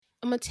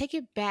I'm gonna take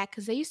it back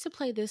because they used to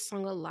play this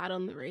song a lot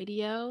on the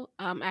radio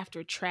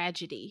after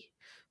tragedy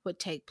would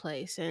take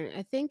place, and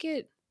I think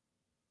it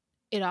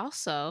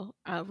also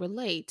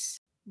relates.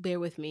 Bear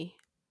with me,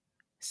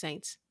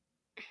 saints.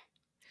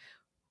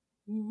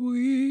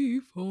 We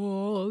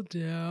fall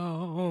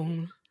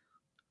down,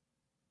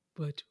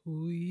 but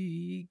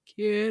we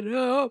get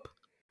up.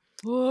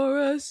 For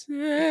a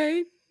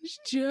saint is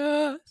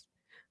just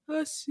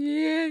a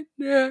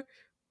sinner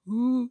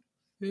who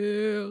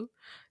fell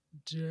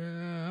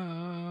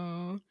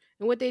down.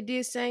 And what they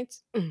did,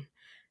 saints, and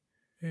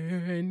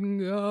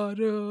got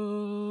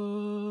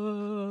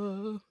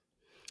up.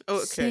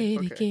 Okay, Say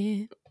it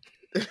okay,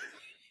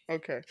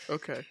 again.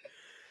 okay.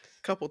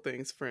 Couple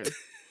things, friend.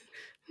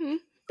 Hmm?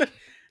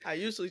 I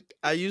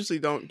usually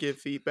don't give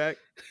feedback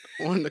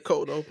on the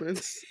cold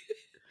opens,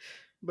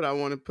 but I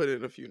want to put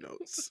in a few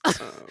notes.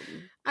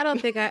 I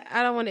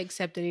don't want to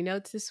accept any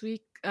notes this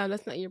week.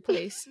 That's not your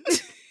place.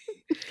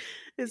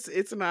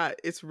 It's not.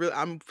 It's real.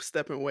 I'm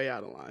stepping way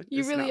out of line. You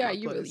It's really not are. my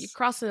You're place.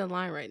 crossing the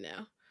line right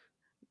now.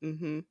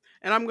 And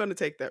I'm going to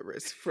take that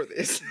risk for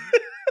this.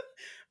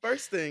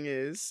 First thing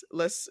is,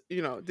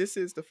 this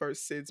is the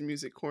first Sid's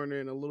music corner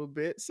in a little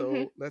bit, Hmm.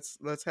 so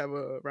let's have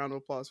a round of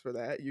applause for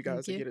that. You Thank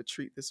guys will you. get a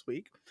treat this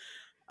week.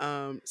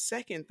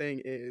 Second thing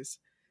is,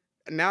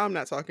 now I'm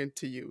not talking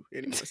to you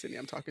anymore, Sydney.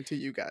 I'm talking to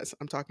you guys.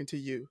 I'm talking to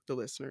you, the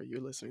listener. You're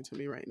listening to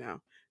me right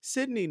now.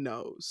 Sydney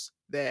knows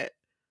that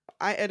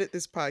I edit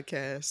this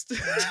podcast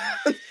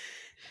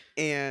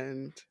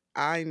and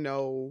I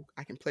know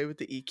I can play with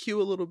the EQ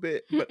a little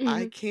bit, but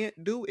I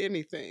can't do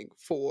anything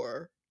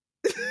for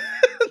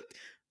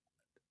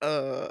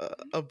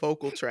a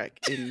vocal track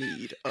in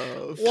need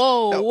of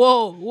Whoa, help.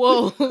 whoa,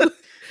 whoa.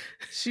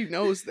 She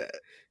knows that.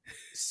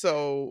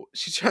 So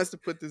she tries to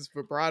put this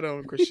vibrato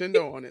and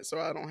crescendo on it so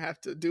I don't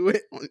have to do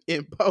it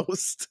in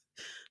post.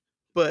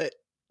 But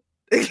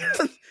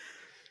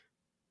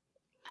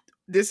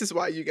this is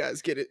why you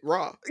guys get it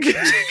raw,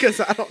 because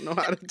I don't know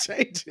how to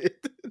change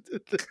it.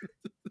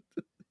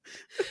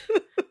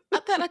 I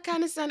thought I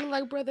kind of sounded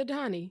like Brother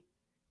Donnie.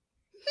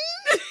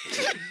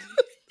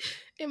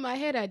 In my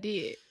head, I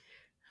did.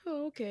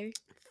 Oh, okay.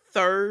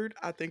 Third,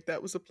 I think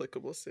that was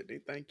applicable, Sydney.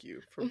 Thank you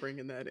for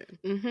bringing that in.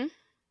 Mm-hmm.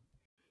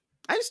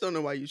 I just don't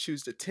know why you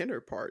choose the tenor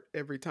part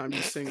every time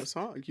you sing a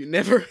song. You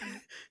never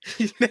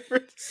sing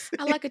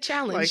I like a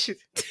challenge.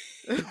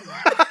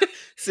 like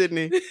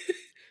Sydney.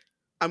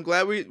 I'm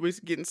glad we're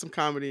getting some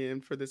comedy in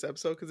for this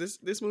episode because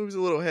this movie's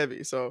a little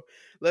heavy. So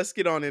let's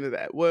get on into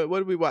that. What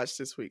did we watch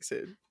this week,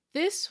 Sid?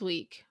 This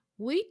week,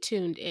 we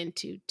tuned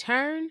into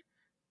Turn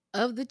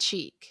of the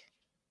Cheek,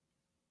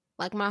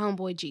 like my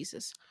homeboy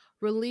Jesus,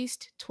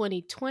 released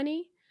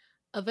 2020,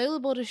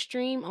 available to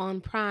stream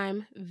on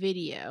Prime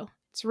Video.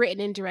 It's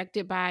written and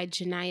directed by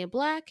Janiyah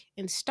Black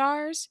and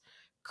stars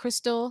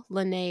Crystal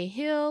Lene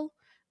Hill,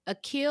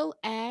 Akil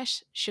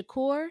Ash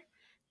Shakur,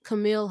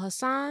 Camille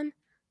Hassan,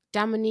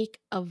 Dominique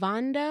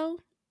Avando,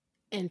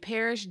 and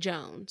Paris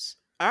Jones.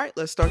 All right,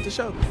 let's start the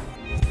show.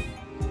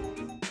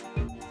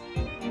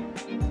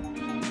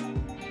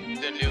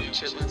 The new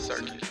Chitlin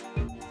Circuit.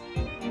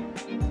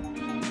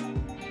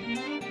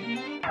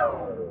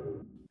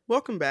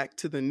 Welcome back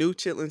to the new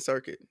Chitlin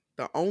Circuit,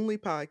 the only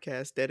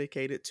podcast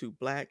dedicated to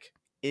Black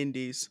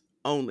indies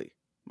only.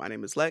 My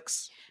name is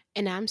Lex.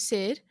 And I'm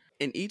Sid.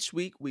 And each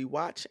week we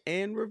watch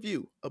and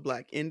review a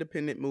Black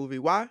independent movie.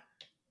 Why?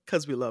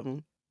 Because we love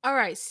them. All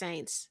right,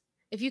 Saints,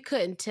 if you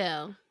couldn't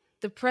tell,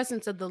 the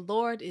presence of the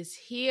Lord is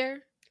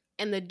here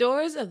and the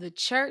doors of the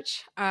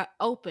church are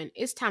open.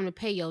 It's time to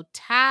pay your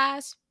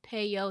tithes,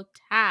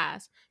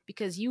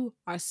 because you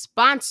are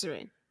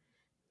sponsoring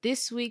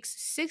this week's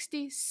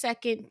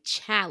 60-second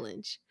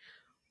challenge,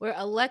 where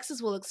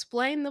Alexis will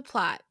explain the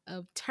plot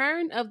of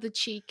Turn of the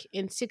Cheek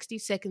in 60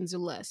 seconds or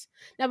less.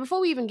 Now,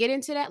 before we even get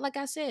into that, like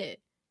I said,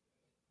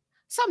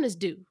 something is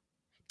due.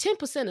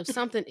 10% of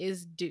something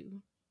is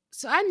due.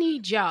 So I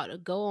need y'all to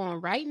go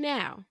on right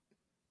now,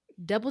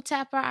 double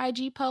tap our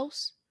IG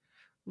post,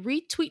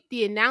 retweet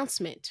the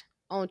announcement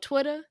on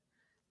Twitter,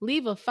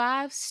 leave a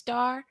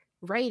 5-star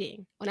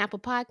rating on Apple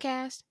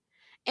Podcast,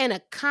 and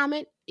a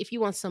comment if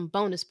you want some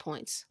bonus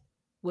points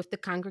with the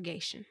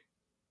congregation.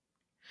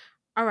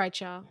 All right,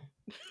 y'all,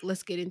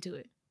 let's get into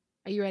it.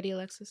 Are you ready,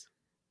 Alexis?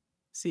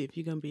 See, if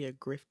you're gonna be a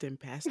grifting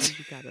pastor,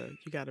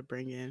 you gotta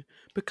bring in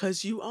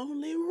because you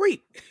only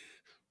reap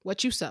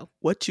What you sow.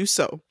 what you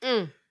sow.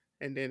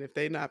 And then if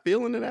they not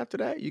feeling it after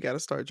that, you gotta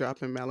start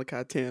dropping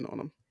Malachi 10 on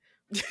them.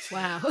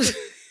 Wow.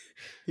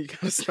 You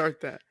gotta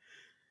start that.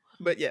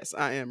 But yes,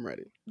 I am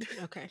ready.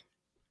 Okay,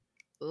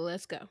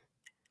 let's go.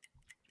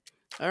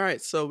 All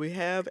right, so we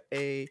have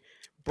a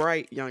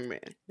bright young man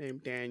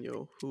named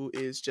Daniel who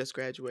is just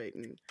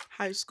graduating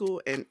high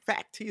school. In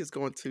fact, he is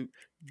going to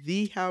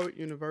the Howard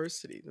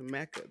University, the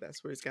Mecca.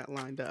 That's where he's got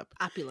lined up.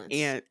 Opulence.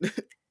 And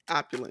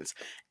opulence.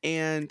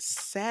 And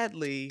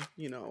sadly,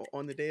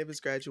 on the day of his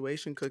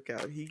graduation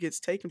cookout, he gets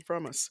taken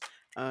from us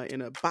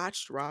in a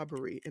botched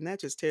robbery, and that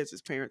just tears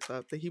his parents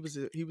up. That he was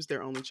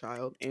their only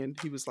child, and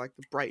he was like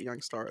the bright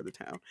young star of the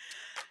town.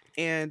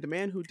 And the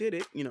man who did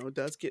it,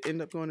 does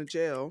end up going to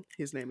jail.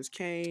 His name is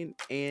Cain,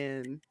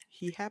 and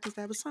he happens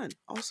to have a son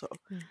also.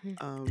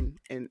 Mhm.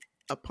 And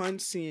upon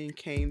seeing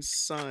Cain's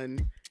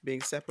son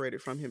being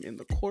separated from him in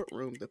the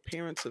courtroom, the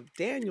parents of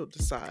Daniel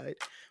decide,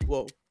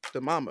 well,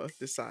 the mama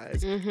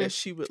decides that Mhm.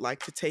 she would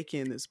like to take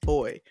in this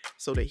boy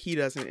so that he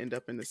doesn't end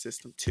up in the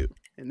system too.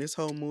 And this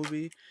whole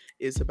movie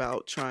is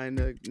about trying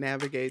to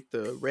navigate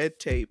the red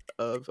tape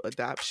of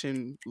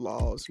adoption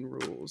laws and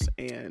rules,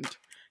 and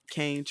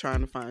Cain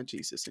trying to find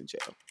Jesus in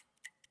jail.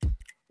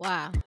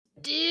 Wow.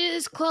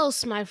 This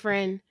close, my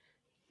friend,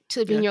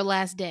 to being Yeah. your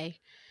last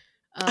day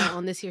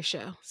on this here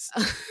show.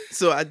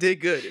 So I did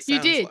good, it You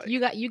sounds did. like.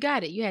 You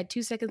got it. You had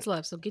 2 seconds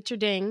left. So get your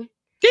ding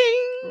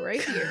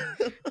right here.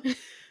 Ding!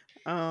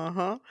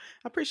 Uh-huh.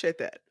 I appreciate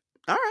that.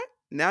 All right.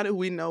 Now that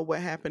we know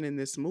what happened in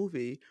this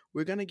movie,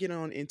 we're going to get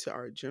on into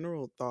our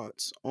general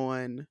thoughts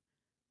on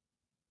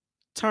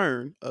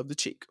Turn of the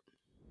Cheek.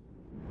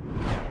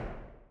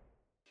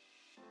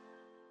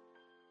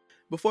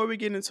 Before we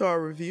get into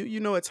our review, you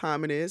know what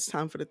time it is.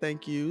 Time for the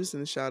thank yous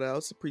and the shout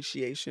outs,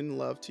 appreciation,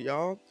 love to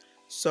y'all.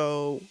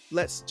 So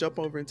let's jump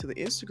over into the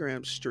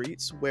Instagram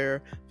streets,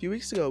 where a few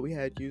weeks ago we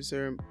had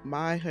user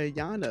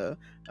Mahayana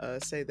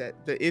say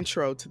that the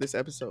intro to this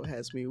episode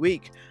has me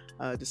weak,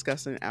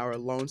 discussing our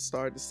Lone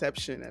Star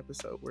Deception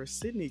episode, where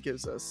Sydney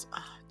gives us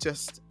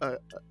just a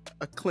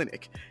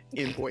clinic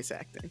in voice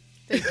acting.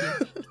 Thank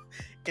you.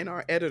 And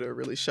our editor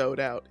really showed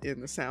out in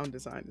the sound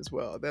design as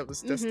well.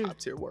 That's Mhm. top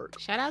tier work.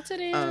 Shout out to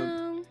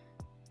them.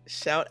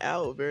 Shout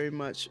out very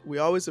much. We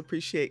always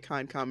appreciate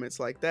kind comments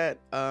like that,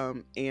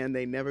 and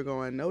they never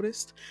go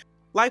unnoticed.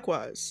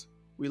 Likewise,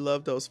 we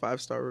love those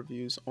 5-star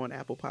reviews on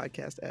Apple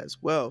Podcast as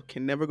well.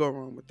 Can never go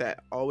wrong with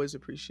that. Always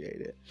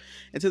appreciate it.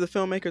 And to the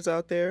filmmakers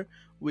out there,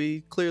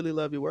 we clearly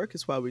love your work.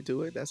 It's why we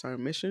do it. That's our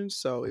mission.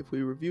 So if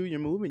we review your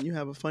movie and you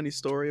have a funny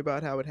story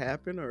about how it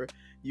happened, or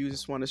you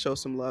just want to show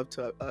some love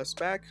to us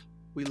back,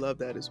 we love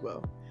that as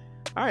well.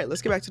 All right,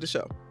 let's get back to the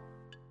show.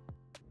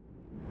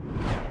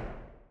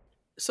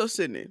 So,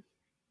 Sydney,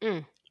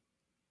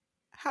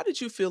 how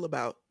did you feel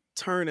about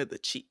Turn of the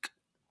Cheek?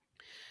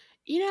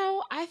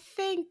 I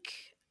think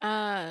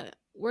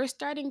we're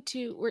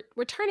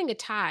turning a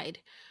tide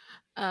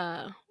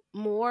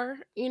more,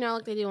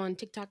 like they do on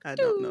TikTok. I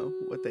don't know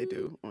what they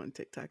do on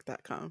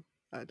TikTok.com.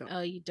 I don't.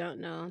 Oh, you don't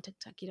know on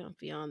TikTok. You don't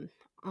be on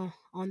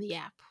the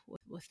app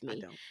with me. I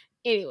don't.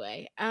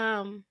 Anyway,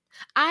 I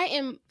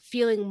am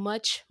feeling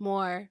much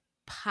more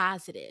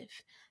positive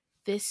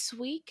this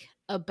week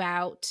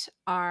about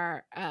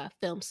our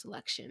film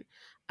selection.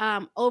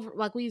 Over,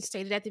 like we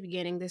stated at the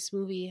beginning, this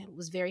movie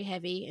was very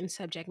heavy in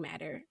subject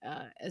matter,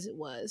 as it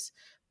was,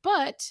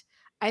 but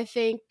I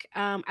think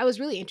I was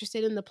really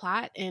interested in the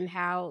plot and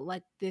how,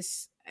 like,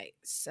 this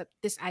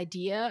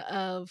idea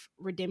of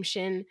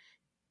redemption,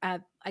 I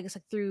guess,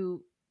 like,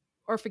 through,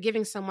 or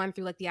forgiving someone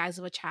through, like, the eyes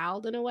of a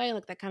child, in a way,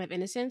 like that kind of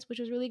innocence, which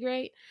was really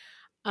great.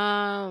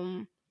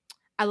 Um,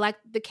 I like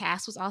the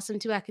cast was awesome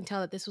too. I can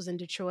tell that this was in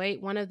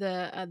Detroit. One of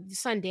the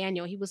son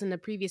Daniel, he was in the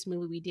previous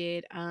movie we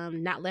did,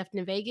 Not Left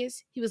in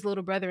Vegas. He was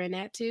little brother in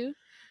that too.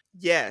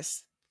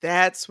 Yes,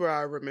 that's where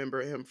I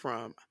remember him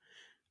from.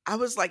 I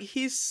was like,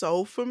 he's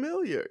so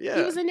familiar. He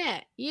Yeah. was in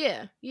that.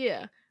 Yeah,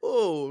 yeah.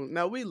 Oh,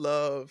 now we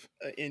love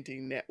an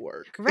indie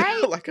network.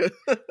 Right? Like a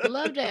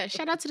Love that.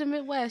 Shout out to the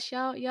Midwest,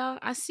 y'all.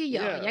 I see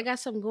y'all. Yeah. Y'all got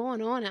something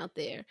going on out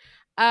there.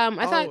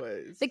 I thought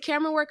Always. the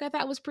camera work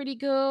was pretty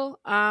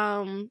cool.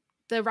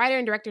 The writer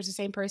and director is the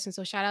same person,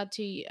 so shout out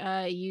to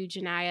you,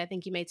 Janaya. I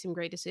think you made some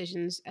great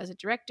decisions as a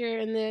director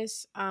in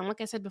this.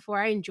 Like I said before,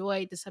 I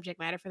enjoyed the subject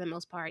matter for the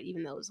most part,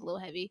 even though it was a little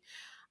heavy.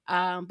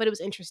 But it was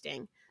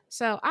interesting.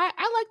 So I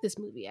like this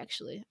movie,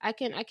 actually. I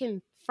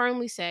can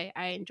firmly say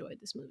I enjoyed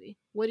this movie.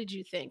 What did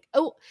you think?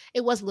 Oh,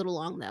 it was a little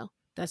long though.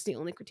 That's the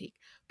only critique.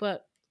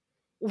 But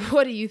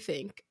what do you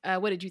think?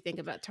 What did you think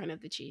about Turn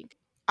of the Cheek?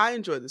 I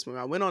enjoyed this movie.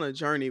 I went on a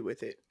journey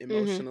with it Mm-hmm.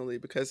 emotionally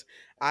because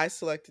I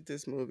selected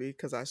this movie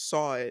because I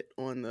saw it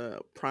on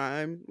the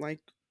Prime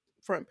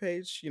front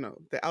page.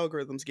 The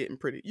algorithm's getting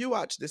pretty. You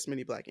watch this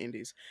many Black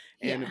indies,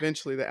 and Yeah.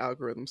 eventually the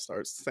algorithm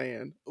starts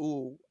saying,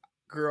 "Ooh,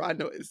 girl, I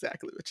know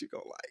exactly what you're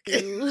gonna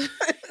like."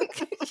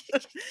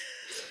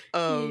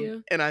 Yeah.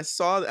 And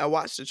I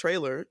watched the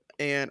trailer,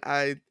 and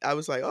I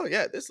was like, "Oh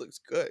yeah, this looks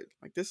good.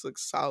 Like, this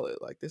looks solid.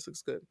 Like, this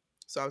looks good."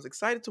 So I was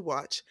excited to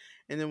watch,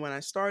 and then when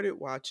I started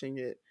watching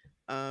it,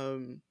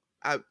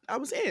 I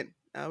was in.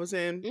 I was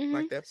in.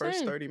 Like, that first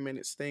Same. 30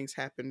 minutes, things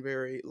happen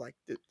very, like,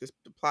 the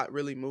plot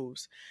really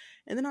moves.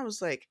 And then I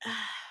was like,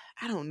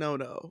 I don't know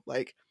though.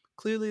 Like,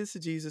 clearly it's a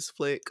Jesus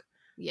flick.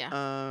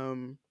 Yeah.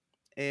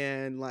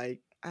 And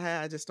like,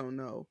 I just don't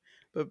know.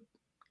 But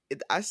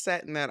I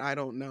sat in that I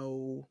don't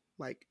know,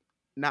 like,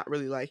 not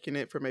really liking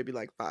it for maybe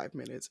like 5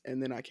 minutes,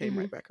 and then I came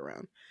right back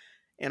around,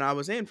 and I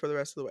was in for the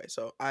rest of the way.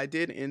 So I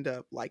did end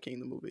up liking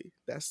the movie.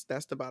 That's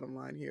the bottom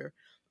line here.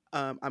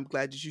 I'm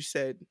glad that you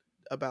said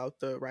about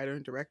the writer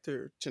and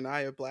director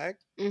Janaya Black.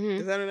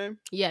 Is that her name?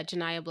 Yeah,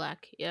 Janaya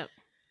Black. Yep.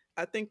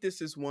 I think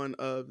this is one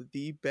of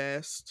the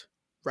best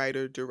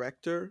writer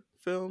director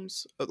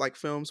films, like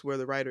films where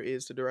the writer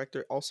is the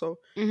director also,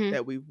 Mm-hmm.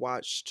 that we've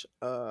watched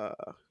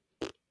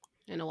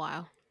In a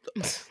while.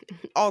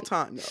 all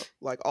time though.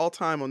 Like all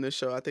time on this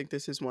show, I think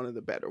this is one of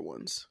the better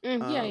ones.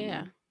 Yeah,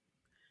 yeah.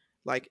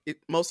 Like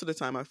most of the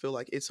time I feel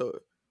like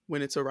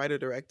when it's a writer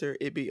director,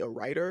 it be a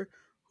writer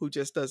who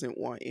just doesn't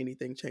want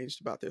anything changed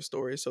about their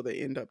story, so they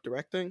end up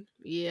directing.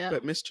 Yeah.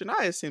 But Miss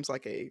Janaya seems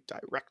like a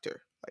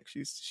director. Like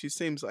she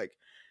seems like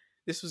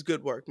this was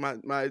good work.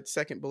 My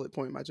second bullet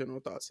point, my general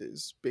thoughts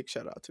is big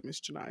shout out to Miss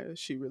Janaya.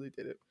 She really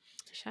did it.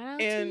 Shout out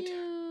to And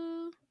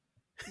you.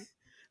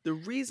 the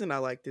reason I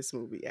like this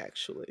movie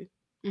actually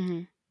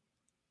Mm-hmm.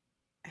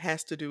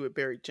 has to do with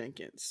Barry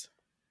Jenkins.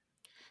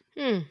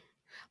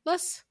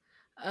 Let's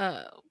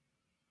uh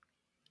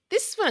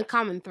this has been a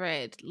common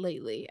thread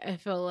lately. I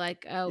feel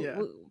like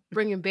Yeah.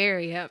 bringing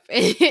Barry up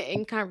in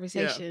Yeah.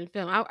 conversation and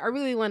film. I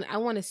really want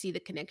to see the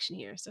connection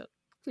here. So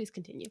please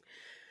continue.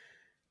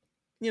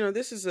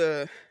 This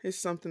is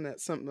something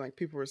like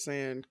people were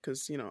saying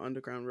because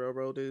Underground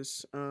Railroad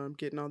is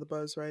getting all the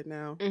buzz right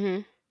now,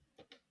 Mm-hmm.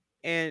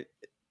 and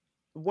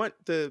what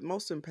the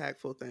most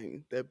impactful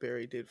thing that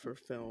Barry did for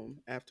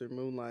film after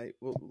Moonlight,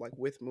 well, like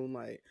with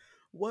Moonlight,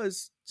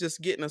 was just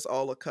getting us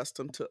all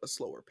accustomed to a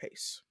slower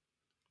pace,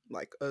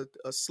 like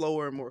a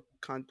slower, more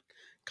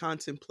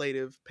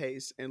contemplative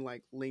pace, and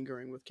like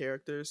lingering with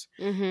characters.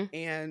 Mm-hmm.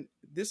 And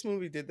this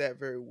movie did that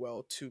very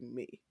well to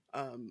me.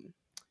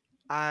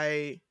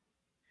 I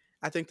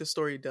I think the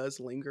story does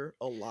linger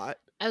a lot.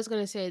 I was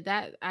gonna say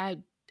that I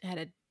had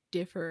a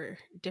different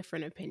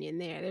opinion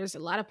there. There's a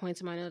lot of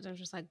points in my notes. I was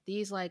just like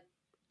these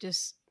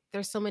just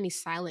there's so many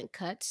silent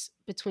cuts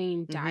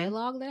between Mm-hmm.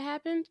 dialogue that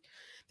happened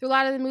through a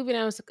lot of the movie, and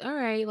I was like, all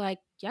right, like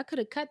y'all could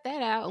have cut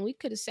that out and we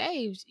could have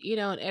saved,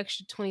 an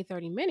extra 20,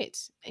 30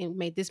 minutes and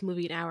made this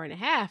movie an hour and a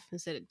half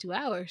instead of 2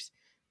 hours.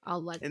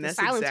 All like And the that's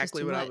silence was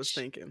exactly too what I was much.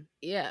 thinking.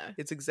 Yeah.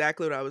 It's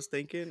exactly what I was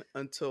thinking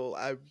until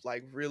I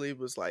like really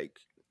was like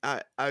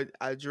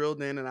I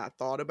drilled in and I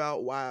thought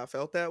about why I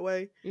felt that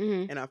way.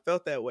 Mm-hmm. And I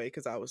felt that way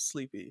because I was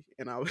sleepy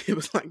and it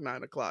was like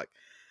 9 o'clock.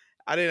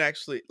 I didn't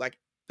actually like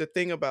the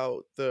thing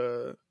about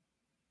the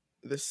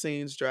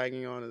scenes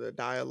dragging on and the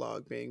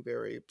dialogue being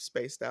very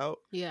spaced out.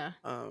 Yeah.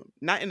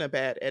 Not in a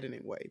bad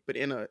editing way, but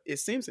it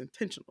seems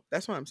intentional.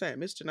 That's what I'm saying.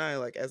 Miss Janaya,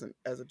 like as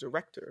a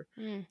director,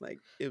 Mm. like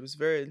it was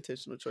very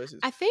intentional choices.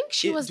 I think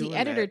she It was the doing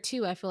editor that,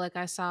 too. I feel like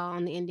I saw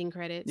on the ending yeah.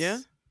 credits.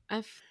 I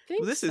Well,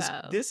 think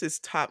so. this is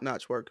top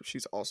notch work. If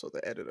she's also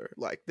the editor,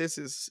 like this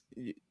is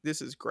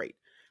great.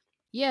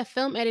 Yeah,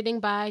 film editing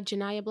by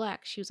Janaya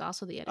Black. She was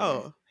also the editor.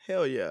 Oh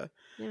hell yeah!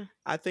 Yeah.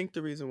 I think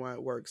the reason why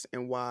it works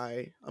and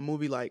why a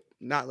movie like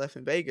Not Left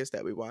in Vegas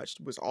that we watched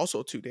was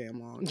also too damn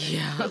long.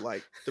 Yeah. But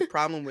like the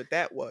problem with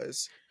that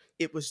was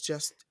it was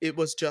just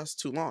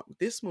too long.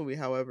 This movie,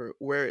 however,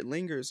 where it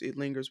lingers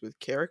with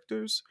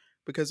characters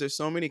because there's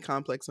so many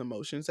complex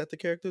emotions that the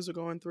characters are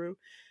going through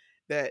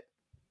that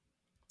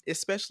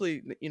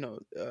especially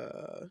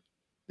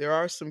there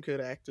are some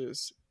good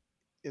actors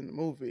in the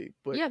movie,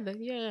 but Yeah,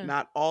 yeah.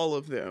 not all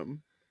of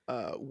them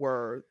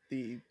were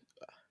the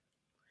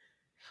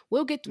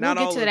We'll not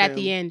get all to that of at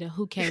the them. end of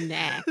who came to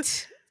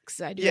act.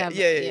 Cuz I do Yeah, have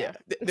yeah, yeah, yeah.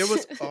 yeah. There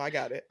was. Oh, I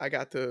got it. I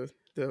got the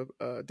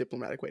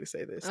diplomatic way to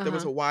say this. There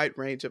was Uh-huh. a wide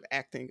range of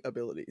acting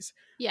abilities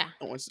Yeah.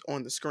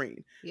 on the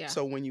screen. Yeah.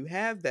 So when you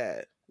have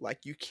that,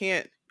 like you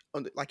can't,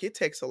 like it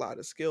takes a lot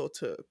of skill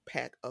to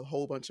pack a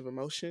whole bunch of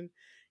emotion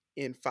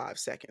in 5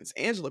 seconds.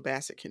 Angela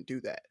Bassett can do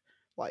that.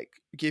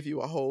 Like give you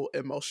a whole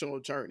emotional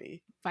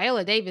journey.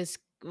 Viola Davis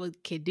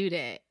could do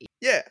that.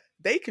 Yeah,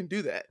 they can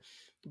do that.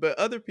 But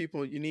other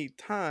people, you need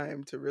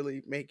time to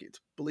really make it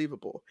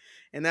believable.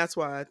 And that's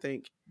why I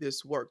think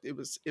this worked. It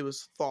was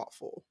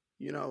thoughtful,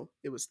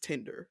 it was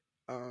tender.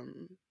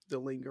 The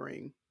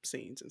lingering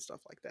scenes and stuff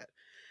like that.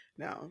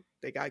 Now,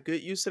 they got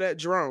good use of that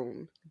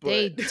drone,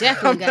 They but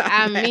definitely I'm got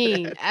not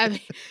mad. I mean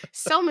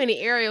so many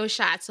aerial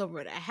shots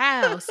over the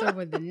house,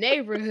 over the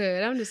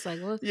neighborhood. I'm just like,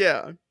 well,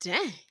 Yeah.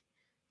 dang.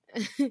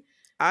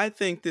 I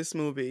think this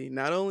movie,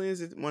 not only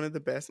is it one of the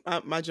best,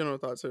 my general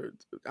thoughts are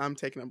I'm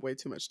taking up way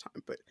too much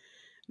time, but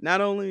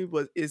not only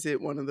is it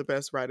one of the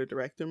best writer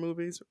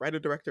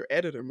director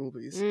editor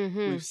movies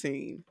Mhm. we've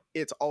seen,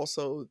 it's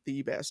also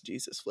the best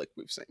Jesus flick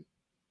we've seen.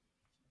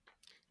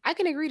 I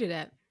can agree to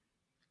that.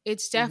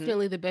 It's Hmm.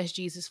 definitely the best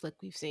Jesus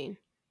flick we've seen.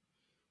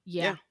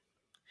 Yeah.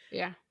 Yeah,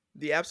 Yeah.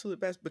 the absolute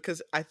best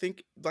because I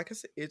think, like I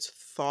said, it's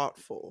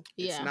thoughtful.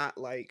 It's Yeah. not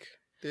like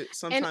And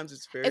sometimes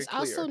it's very it's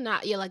also clear.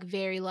 not like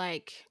very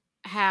like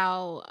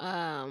how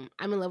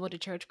I'm in love with a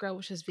church girl,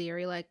 which is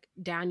very like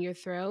down your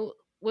throat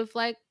with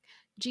like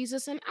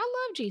Jesus, and I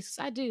love Jesus.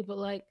 I do, but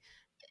like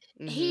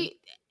Hmm. he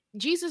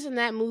Jesus in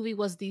that movie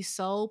was the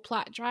sole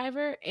plot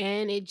driver,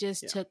 and it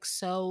just Yeah, took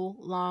so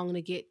long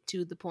to get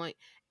to the point.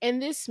 In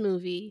this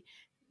movie,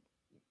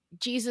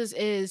 Jesus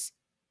is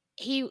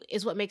he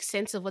is what makes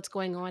sense of what's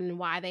going on and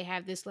why they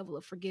have this level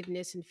of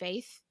forgiveness and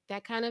faith,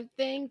 that kind of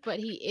thing, but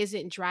he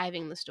isn't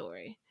driving the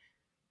story.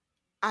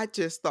 I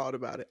just thought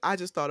about it. I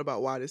just thought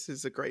about why this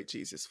is a great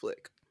Jesus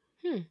flick.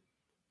 Hmm.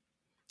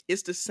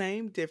 It's the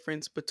same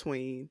difference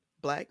between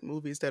black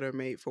movies that are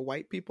made for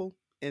white people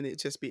and it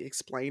just be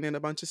explaining a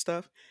bunch of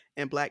stuff,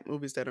 and black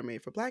movies that are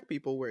made for black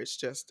people where it's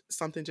just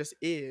something just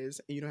is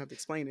and you don't have to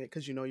explain it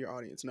because you know your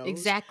audience knows.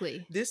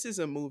 Exactly. This is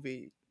a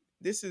movie.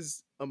 This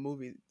is a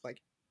movie like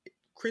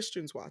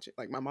Christians watch it.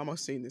 Like my mama's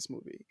seen this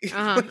movie.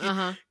 Uh-huh. Like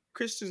Uh-huh.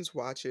 Christians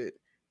watch it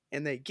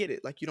and they get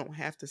it. Like you don't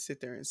have to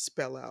sit there and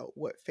spell out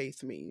what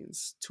faith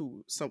means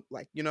to some,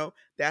 like, you know,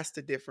 that's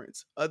the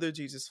difference. Other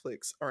Jesus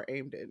flicks are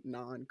aimed at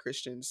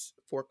non-Christians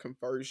for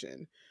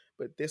conversion,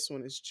 but this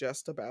one is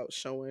just about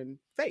showing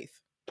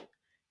faith Ooh,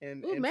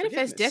 and Manifest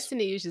forgiveness.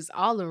 Destiny is just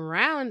all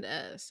around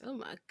us. Oh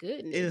my Is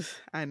goodness.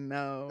 I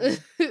know.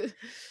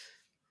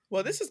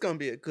 Well, this is gonna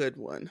be a good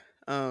one.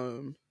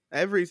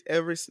 Every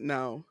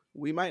now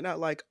we might not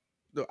like.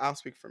 I'll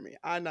speak for me.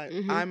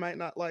 Hmm. I might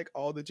not like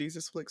all the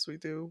Jesus flicks we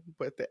do,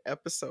 but the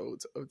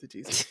episodes of the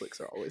Jesus flicks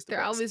are always the They're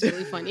best. always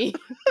really funny.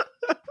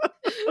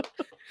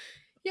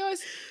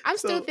 I'm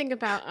still So thinking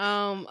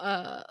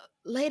about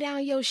lay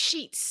down your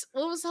sheets.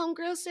 What was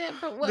homegirl said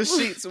from the what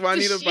movie? sheets, The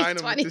Juanita sheets, Bynum with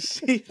the funny.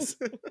 sheets.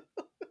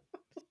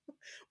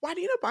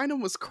 Juanita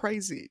Bynum was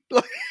crazy.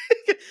 Like,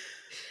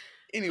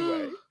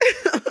 anyway,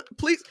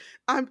 please,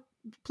 I'm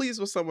please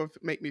will someone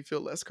make me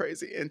feel less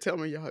crazy and tell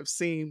me y'all have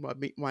seen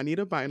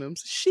Juanita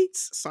Bynum's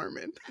Sheets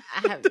sermon.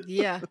 I have,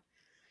 yeah.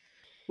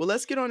 Well,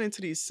 let's get on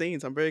into these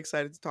scenes. I'm very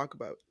excited to talk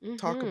Hmm.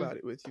 about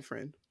it with you,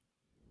 friend.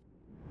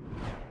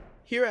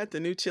 Here at the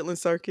New Chitlin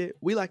Circuit,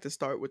 we like to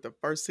start with the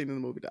first scene in the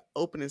movie, the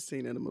opening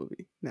scene in the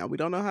movie. Now, we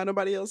don't know how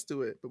nobody else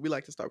do it, but we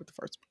like to start with the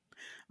first one.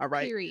 All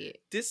right? Period.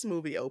 This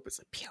movie opens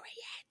up.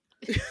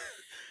 Period.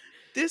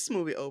 This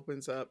movie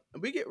opens up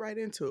and we get right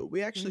into it.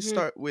 We actually Hmm.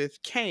 start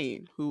with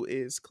Kane, who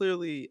is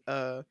clearly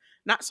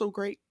not so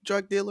great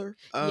drug dealer.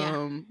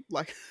 Yeah.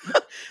 Like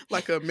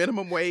like a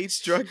minimum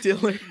wage drug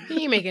dealer.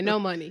 He ain't making no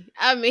money.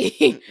 I mean,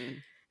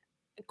 Mm-mm,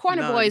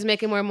 Corner Boy is none.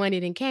 making more money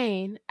than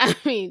Kane. I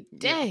mean, Yeah.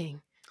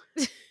 dang.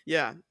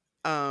 Yeah.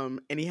 And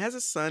he has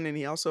a son and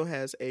he also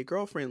has a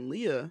girlfriend,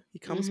 Leah. He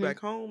comes Hmm. back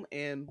home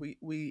and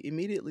we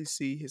immediately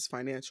see his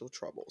financial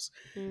troubles.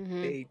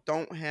 Hmm. They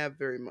don't have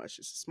very much.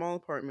 It's a small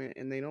apartment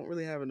and they don't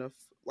really have enough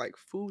like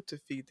food to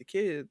feed the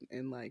kid,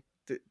 and like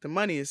the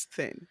money is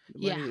thin. The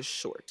Yeah. money is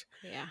short.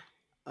 Yeah.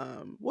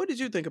 What did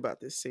you think about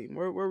this scene?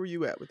 Where were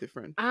you at with your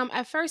friend?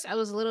 At first I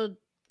was a little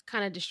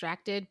kind of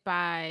distracted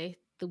by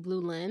the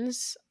blue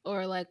lens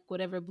or like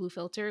whatever blue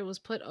filter was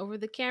put over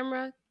the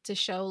camera to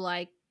show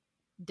like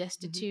Hmm.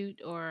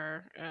 destitute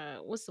or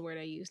what's the word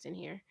I used in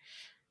here?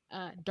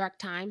 Dark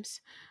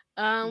times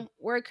Mm.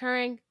 were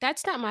occurring.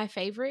 That's not my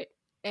favorite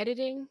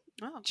editing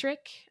Oh.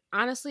 trick.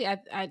 Honestly,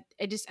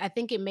 I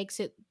think it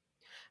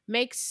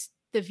makes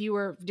the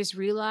viewer just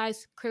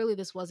realize clearly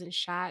this wasn't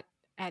shot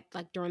at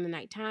like during the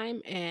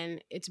nighttime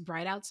and it's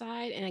bright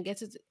outside, and I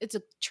guess it's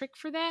a trick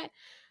for that.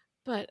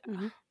 But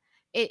Hmm.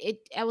 it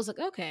I was like,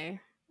 okay,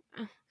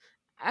 uh,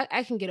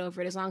 I can get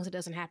over it as long as it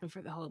doesn't happen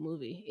for the whole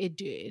movie. It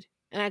did,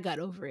 and I got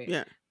over it.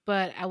 Yeah.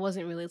 But I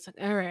wasn't really. It's like,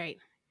 all right,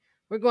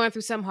 we're going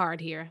through some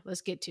hard here.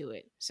 Let's get to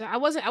it. So I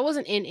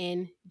wasn't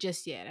in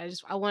just yet.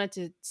 I wanted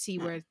to see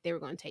No. where they were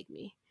going to take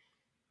me.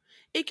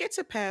 It gets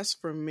a pass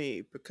from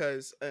me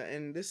because,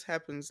 and this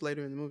happens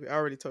later in the movie. I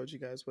already told you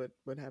guys what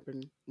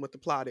happened, what the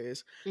plot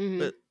is, Hmm.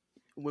 but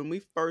when we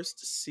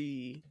first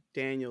see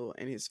Daniel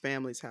and his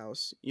family's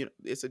house, you know,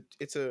 it's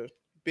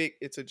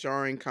a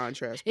jarring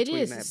contrast It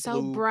between is. It's that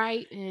so blue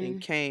bright and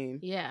and Kane.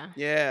 yeah,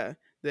 Yeah,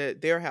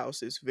 that their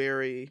house is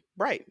very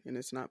bright and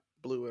it's not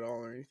blue at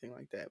all or anything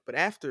like that. But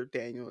after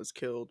Daniel is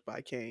killed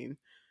by Kane,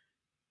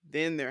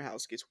 then their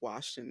house gets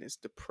washed in this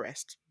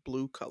depressed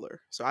blue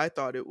color. So I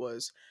thought it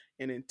was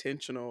an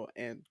intentional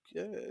and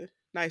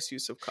nice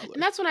use of and color.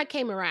 that's when I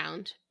came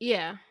around.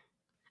 Yeah,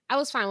 I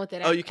was fine with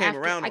it Oh, you came after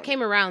around I on it.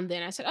 came around.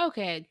 Then I said,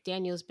 okay,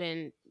 he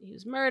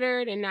was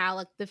murdered, and now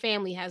like the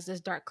family has this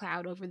dark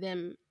cloud over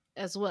them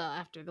as well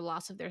after the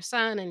loss of their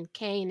son, and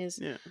Kane is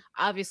Yeah,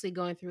 obviously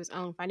going through his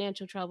own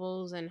financial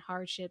troubles and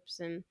hardships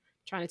and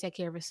trying to take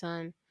care of his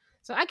son.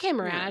 So I came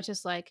around. yeah. I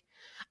just like,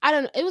 I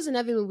don't know. It was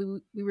another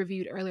movie we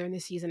reviewed earlier in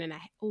this season, and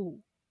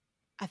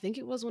I think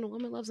it was When a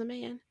Woman Loves a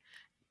Man.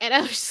 And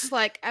I was just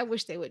like, I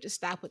wish they would just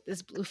stop with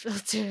this blue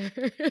filter.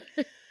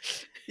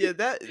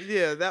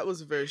 That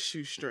was a very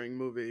shoestring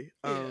movie.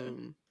 Yeah.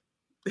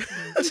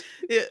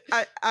 Yeah,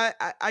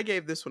 I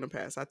gave this one a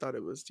pass. I thought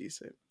it was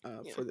decent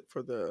Yeah.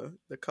 for the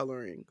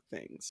coloring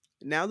things.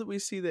 Now that we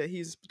see that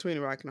he's between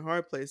a rock and a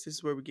hard place, this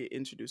is where we get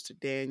introduced to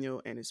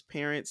Daniel and his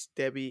parents,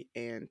 Debbie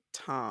and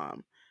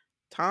Tom.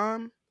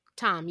 Tom,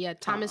 Tom, yeah,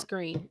 Thomas Tom.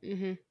 Green.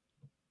 Hmm.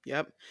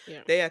 Yep.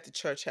 Yeah. They at the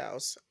church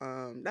house.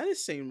 That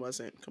scene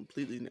wasn't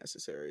completely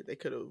necessary.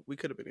 We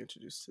could have been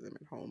introduced to them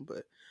at home,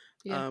 but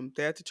Yeah.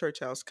 they're at the church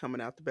house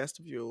coming out the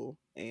vestibule,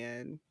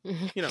 and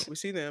you know we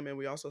see them, and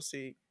we also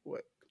see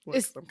what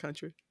It's from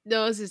country.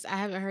 no, it's just I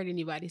haven't heard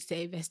anybody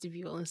say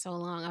vestibule in so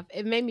long.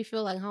 It made me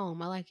feel like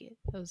home. I like it.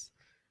 It was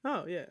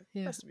Oh yeah,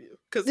 yeah. vestibule.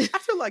 Because I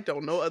feel like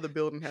don't no other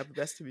building have a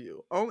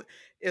vestibule. Only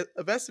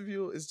a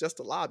vestibule is just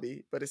a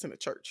lobby, but it's in a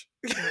church.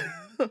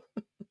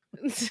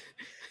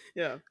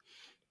 Yeah.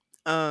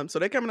 So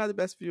they're coming out of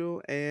Best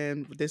View,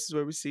 and this is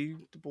where we see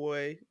the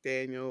boy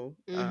Daniel.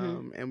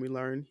 Mhm. And we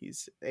learn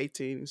he's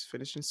 18. He's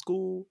finishing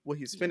school. Well,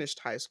 he's finished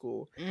high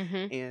school,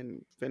 Mhm.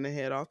 and finna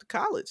head off to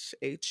college.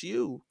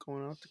 HU,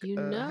 going off You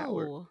to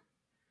Howard. know.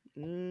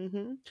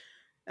 Mm-hmm.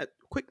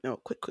 Quick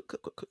note.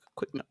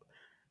 Quick note.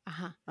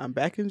 Uh-huh. I'm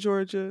back in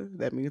Georgia.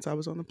 That means I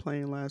was on the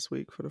plane last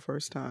week for the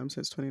first time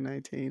since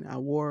 2019. I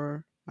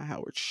wore my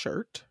Howard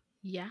shirt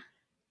Yeah.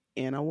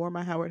 and I wore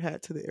my Howard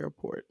hat to the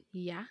airport.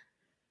 Yeah.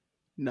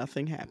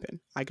 Nothing happened.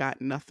 I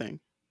got nothing.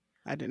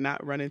 I did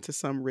not run into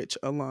some rich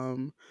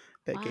alum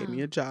that gave me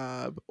Wow. a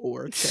job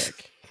or a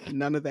check.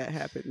 None of that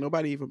happened.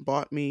 Nobody even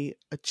bought me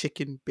a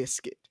chicken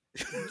biscuit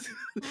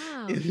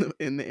Wow.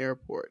 in the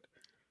airport.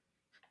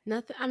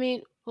 Nothing. I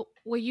mean,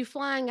 were you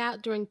flying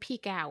out during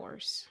peak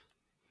hours?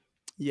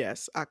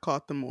 Yes, I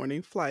caught the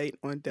morning flight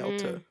on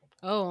Delta.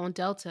 Oh, on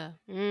Delta.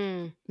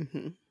 Hmm.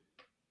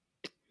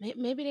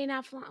 Maybe they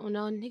not flying. Oh,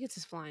 no, niggas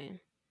is flying.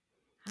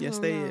 I Yes,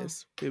 don't they know.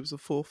 is. It was a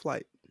full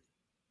flight.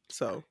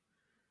 So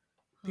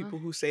Huh? people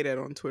who say that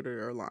on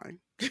Twitter are lying.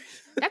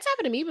 That's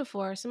happened to me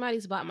before.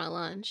 Somebody's bought my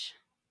lunch,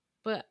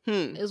 but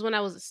Hmm. it was when I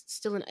was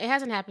still in. It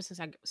hasn't happened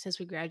since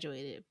we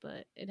graduated,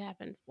 but it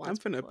happened I'm once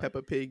finna before.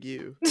 Peppa Pig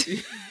you.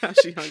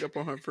 She hung up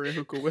on her friend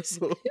who could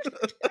whistle.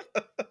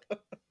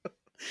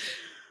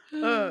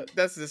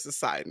 That's just a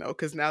side note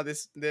because now now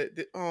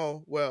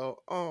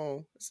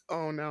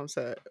I'm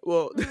sad.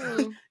 Well,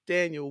 Oh,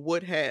 Daniel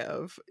would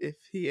have if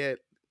he had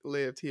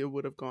lived. He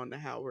would have gone to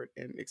Howard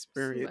and somebody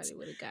experienced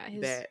would have got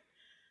his. that.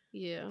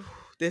 Yeah.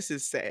 This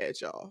is sad,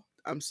 y'all.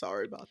 I'm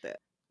sorry about that.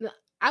 No,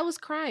 I was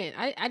crying.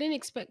 I didn't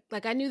expect,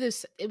 like, I knew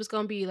this, it was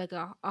going to be like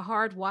a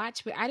hard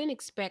watch, but I didn't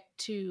expect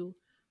to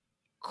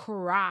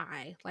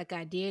cry like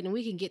I did. And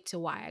we can get to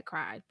why I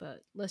cried,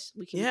 but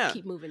we can Yeah.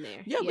 keep moving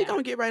there. Yeah, we're Yeah.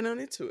 gonna get right on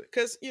into it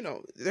because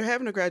they're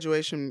having a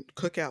graduation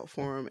cookout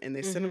for him, and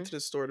they send him Mm-hmm. to the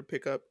store to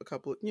pick up a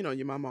couple.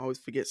 Your mama always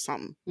forgets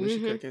something when she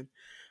Mm-hmm. cooking.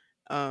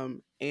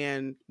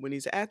 And when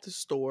he's at the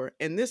store,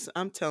 and this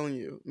I'm telling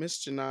you,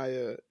 Miss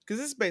Janaya, because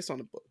this is based on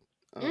a book.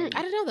 I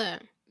didn't know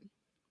that.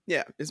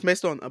 Yeah, it's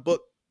based on a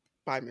book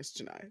by Miss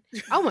Janaya,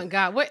 Oh my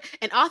God. What?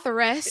 An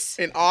authoress,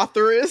 an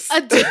authoress,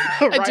 a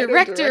writer,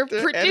 director,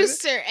 editor.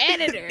 producer,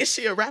 editor. Is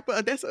she a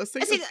rapper? That's a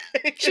singer.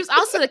 She was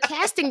also the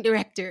casting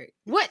director.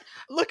 What?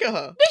 Look at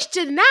her. Miss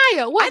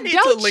Janaya, what need to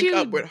don't link you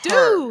up with do?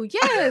 her.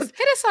 Yes,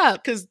 hit us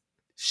up. Because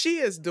she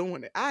is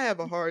doing it. I have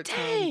a hard time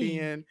Dang.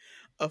 being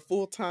a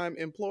full-time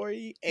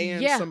employee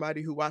and Yeah.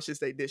 somebody who washes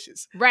their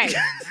dishes. Right.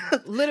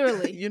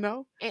 Literally.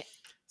 And-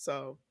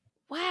 So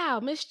wow,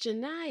 Miss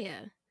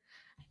Janaya.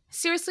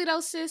 Seriously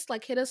though, sis,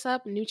 like hit us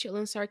up,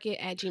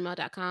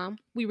 newchitlingcircuit@gmail.com.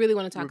 We really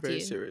want to we're talk to very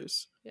you.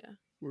 serious. Yeah.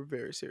 We're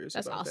very serious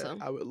That's about awesome.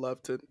 that. I would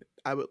love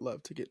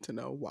to get to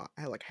know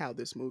how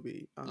this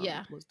movie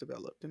was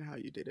developed and how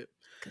you did it.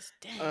 'Cause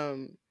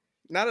dang.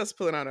 Not us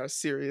pulling out our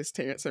serious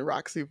Terrence and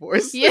Roxy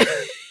voice. Yeah.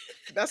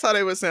 That's how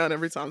they would sound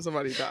every time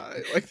somebody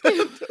died. Like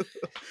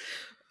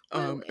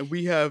and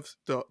we have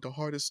the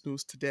hardest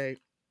news today.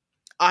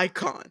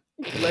 Icon,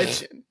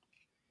 legend.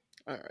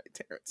 All right,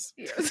 Terrence.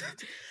 Yes.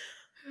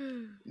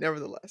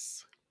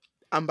 Nevertheless,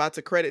 I'm about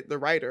to credit the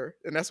writer,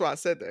 and that's why I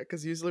said that,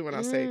 because usually when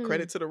I say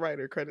credit to the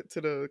writer, credit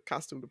to the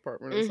costume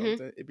department or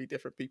something, it'd be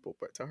different people,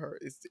 but to her,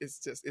 it's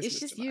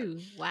just you.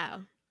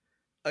 Wow.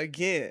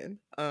 Again,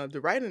 the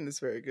writing is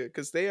very good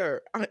because they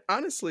are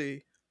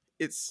honestly,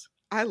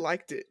 I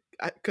liked it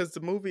because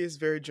the movie is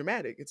very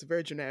dramatic. It's a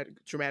very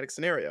dramatic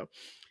scenario,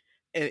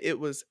 and it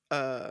was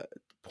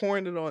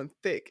pouring it on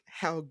thick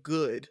how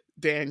good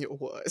Daniel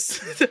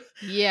was.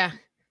 Yeah.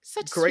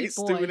 Such great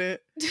sweet boy.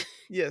 student.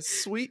 Yes,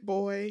 sweet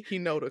boy. He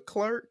know the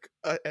clerk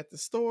at the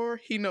store.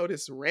 He know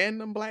this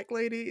random black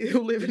lady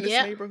who live in this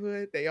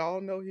neighborhood. They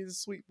all know he's a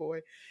sweet boy,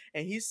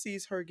 and he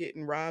sees her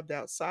getting robbed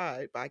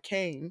outside by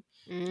Kane,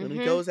 and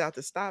he goes out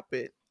to stop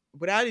it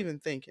without even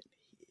thinking.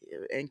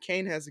 And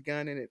Kane has a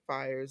gun and it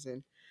fires,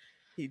 and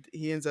he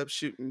ends up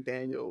shooting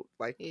Daniel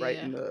right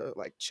in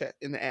the chest,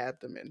 in the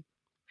abdomen.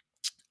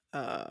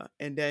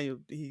 And Daniel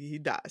he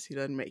dies. He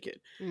doesn't make it,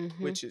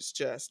 which is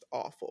just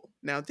awful.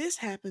 Now this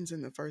happens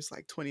in the first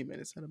 20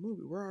 minutes of the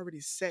movie. We're already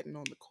setting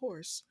on the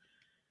course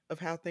of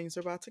how things are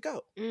about to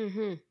go.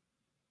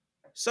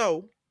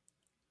 So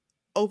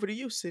over to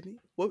you, Sydney.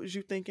 What was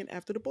you thinking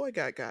after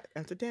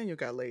after Daniel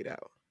got laid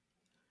out?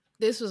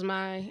 This was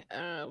my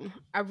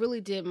I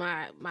really did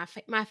my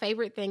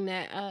favorite thing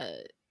that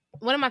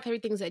one of my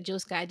favorite things that Jill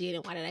Scott did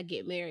and Why Did I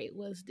Get Married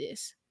was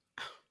this.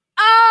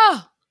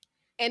 Oh,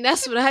 and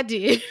that's what I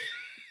did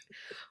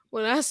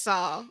when I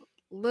saw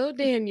Lil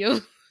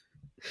Daniel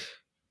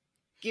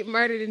get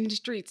murdered in the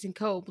streets in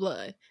cold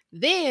blood.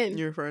 Then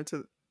you're referring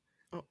to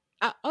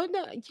oh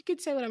no, you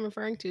could say what I'm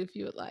referring to if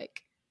you would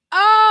like.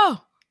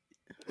 Oh,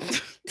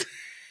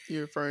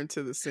 you're referring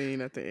to the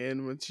scene at the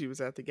end when she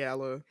was at the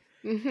gala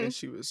and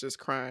she was just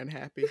crying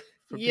happy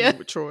for being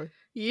with Troy.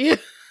 Yeah.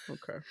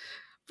 Okay.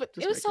 But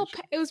just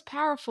it was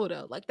powerful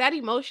though. Like that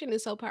emotion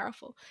is so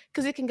powerful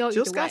because it can go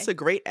Jill either Scott's way. a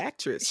great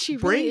actress. She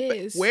really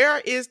is. Where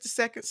is the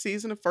second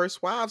season of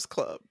First Wives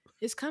Club?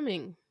 It's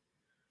coming,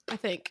 I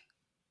think.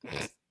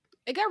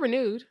 It got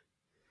renewed.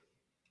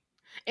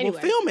 Well,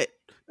 Anyway, film it.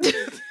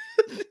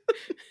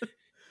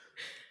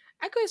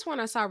 I could have sworn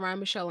I saw Ryan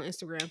Michelle on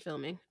Instagram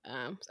filming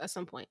at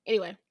some point.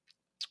 Anyway,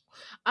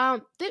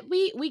 that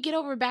we get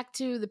over back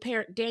to the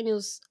parent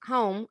Daniel's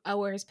home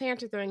where his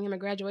parents are throwing him a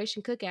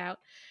graduation cookout,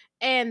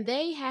 and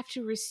they have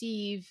to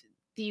receive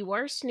the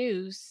worst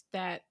news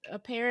that a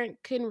parent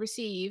couldn't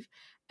receive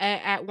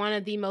at one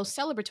of the most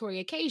celebratory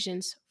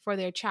occasions for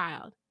their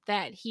child,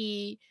 that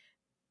he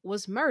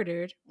was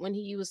murdered when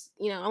he was,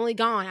 only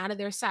gone out of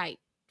their sight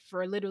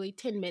for literally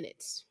 10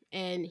 minutes,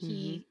 and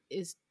Hmm.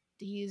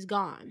 he's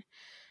gone.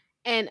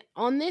 And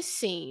on this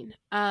scene,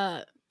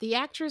 the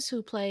actress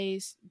who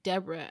plays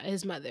Deborah,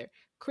 his mother,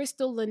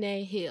 Crystal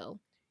Lene Hill,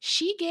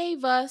 she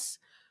gave us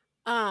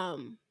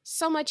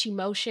so much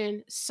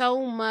emotion,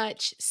 so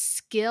much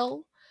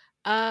skill.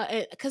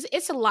 Because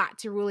it's a lot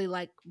to really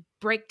like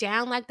break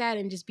down like that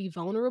and just be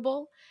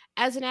vulnerable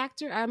as an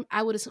actor.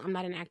 I would assume I'm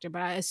not an actor,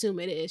 but I assume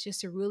it is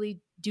just to really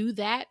do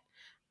that.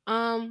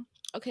 Um,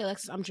 okay,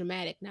 Alexis, I'm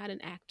dramatic, not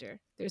an actor.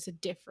 There's a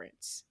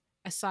difference.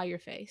 I saw your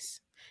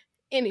face.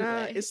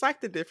 Anyway, It's like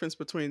the difference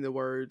between the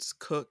words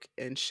cook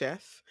and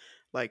chef.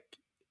 Like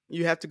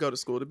you have to go to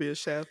school to be a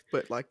chef,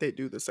 but like they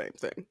do the same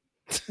thing.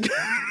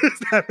 Does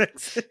that make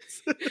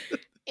sense?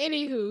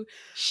 anywho,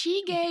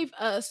 she gave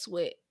us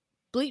what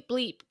Bleep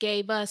Bleep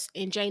gave us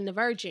in Jane the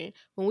Virgin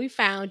when we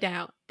found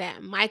out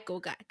that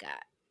Michael got.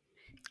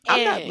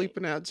 I'm not And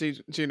bleeping out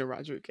Gina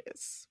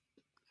Rodriguez.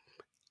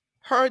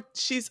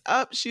 She's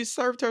up. She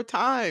served her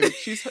time.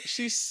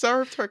 She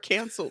served her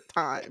canceled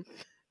time.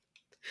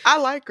 I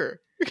like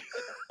her.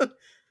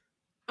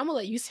 I'm gonna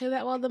let you say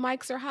that while the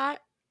mics are hot.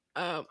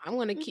 I'm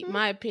gonna keep Mhm.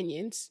 my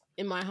opinions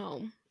in my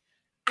home.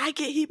 I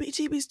get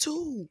heebie-jeebies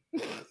too.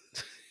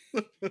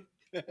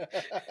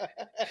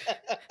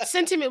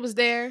 Sentiment was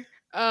there.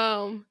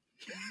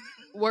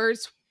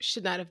 Words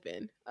should not have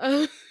been.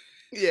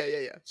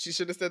 Yeah. She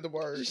should have said the She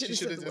word. should She have should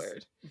said have the just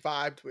word.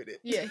 vibed with it.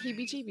 Yeah,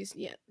 heebie jeebies.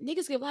 Yeah,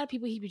 niggas give a lot of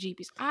people heebie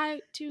jeebies.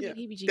 I too Yeah, get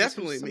heebie jeebies from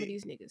definitely some of me.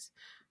 these niggas.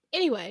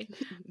 Anyway,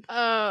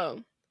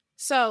 um,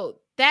 so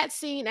that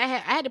scene, I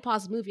had to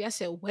pause the movie. I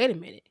said, wait a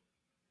minute,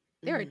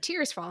 there are Mhm.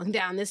 tears falling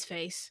down this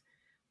face.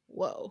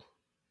 Whoa.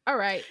 All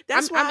right, I'm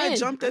That's why I'm I in.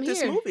 jumped I'm at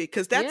this here. movie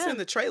because that's Yeah. in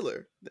the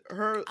trailer.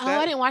 Her Oh, I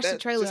that didn't watch the that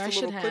trailer. just I a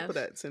should little clip of have.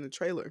 that's in the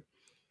trailer.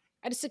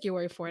 I just took your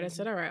word for it. I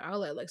said, Mhm. all right, I'll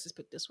let Alexis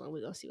pick this one.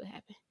 We're gonna see what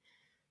happens.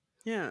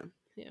 Yeah.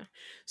 Yeah.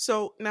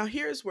 So now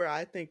here's where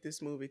I think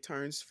this movie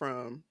turns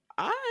from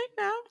all right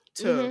now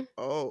to Mm-hmm.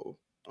 oh,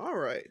 all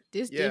right.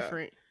 This Yeah.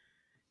 different.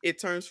 It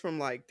turns from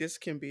like this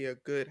can be a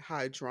good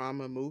high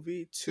drama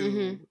movie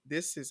Mm-hmm. to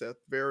this is a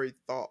very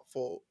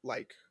thoughtful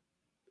like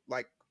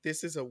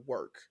this is a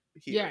work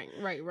Yeah.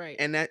 here. Right.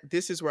 And that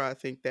this is where I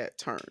think that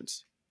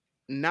turns.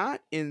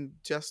 Not in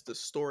just the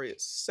story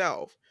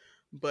itself,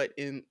 but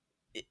in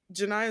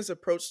Jania's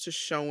approach to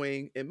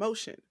showing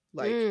emotion.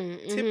 Like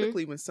Mm-hmm.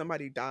 typically when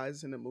somebody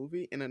dies in a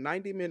movie, in a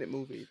 90-minute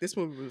movie, this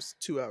movie was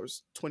 2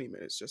 hours, 20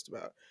 minutes just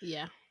about.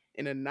 Yeah.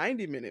 In a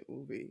 90-minute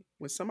movie,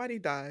 when somebody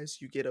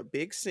dies, you get a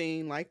big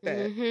scene like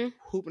that, Mm-hmm.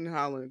 hooping and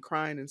hollering,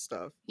 crying and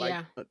stuff,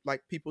 Yeah.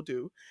 like people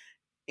do.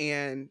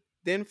 And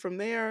then from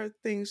there,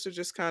 things are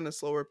just kind of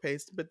slower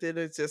paced, but then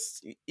it's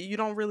just you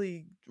don't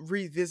really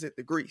revisit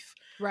the grief.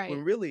 Right.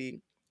 When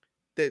really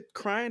the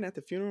crying at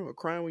the funeral or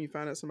crying when you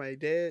find out somebody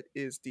dead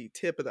is the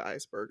tip of the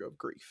iceberg of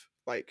grief.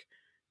 Like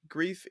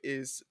grief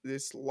is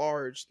this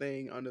large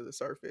thing under the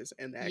surface,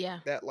 and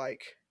Yeah. that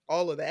like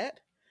all of that,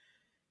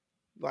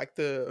 like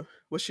the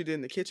what she did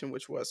in the kitchen,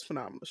 which was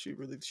phenomenal. She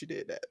did She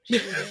did that.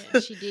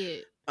 that. She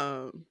did.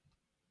 um,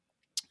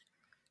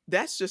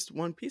 that's just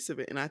one piece of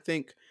it, and I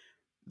think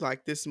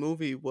like this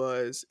movie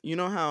was, you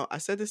know how I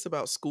said this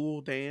about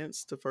School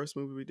Dance, the first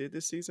movie we did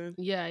this season,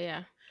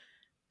 Yeah.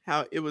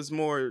 how it was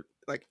more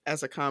like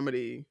as a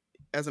comedy,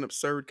 as an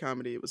absurd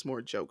comedy, it was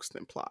more jokes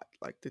than plot.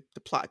 Like the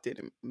plot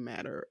didn't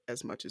matter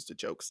as much as the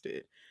jokes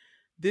did.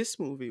 This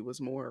movie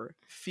was more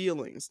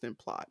feelings than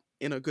plot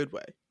in a good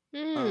way.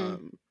 Mm.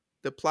 Um,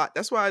 the plot,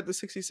 that's why the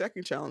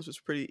 60-second challenge was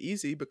pretty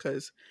easy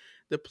because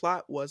the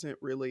plot wasn't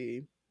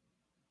really,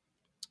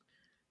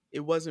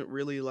 it wasn't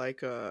really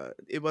like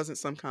it wasn't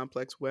some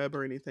complex web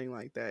or anything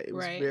like that. It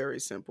was Right. very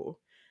simple.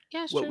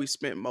 Yeah, it's What true. we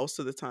spent most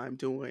of the time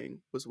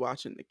doing was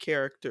watching the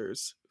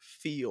characters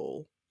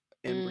feel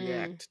and Mm.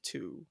 react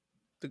to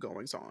the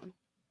goings on.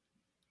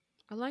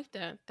 I like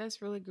that.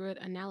 That's really good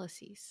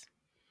analyses.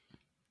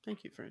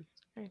 Thank you, friend.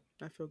 Right.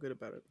 I feel good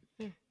about it.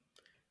 Yeah.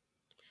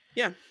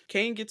 Yeah,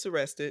 Kane gets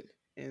arrested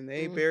and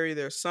they Mm. bury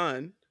their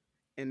son,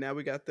 and now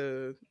we got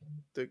the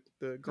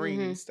Mm-hmm.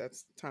 Greens.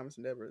 That's Thomas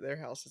and Deborah. Their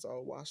house is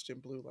all washed in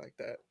blue like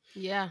that.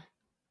 Yeah.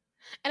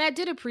 And I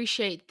did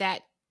appreciate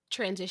that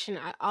transition.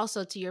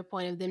 Also, to your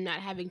point of them not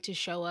having to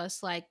show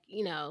us, like,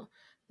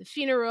 the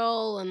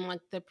funeral and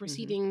like the Hmm.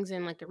 proceedings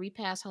and like the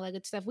repast, all that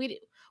good stuff.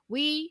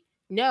 We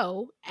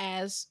know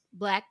as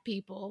Black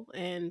people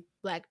and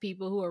Black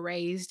people who are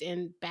raised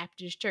in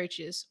Baptist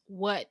churches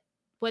what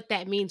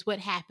that means, what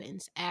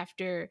happens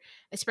after,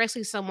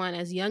 especially someone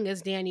as young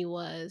as Danny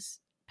was,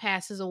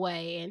 passes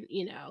away, and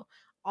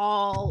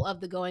all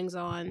of the goings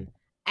on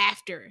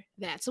after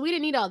that. So we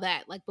didn't need all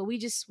that. Like, but we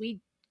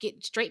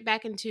get straight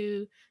back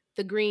into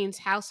the Greens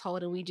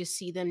household, and we just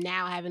see them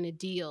now having to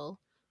deal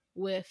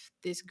with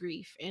this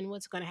grief and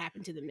what's going to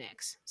happen to them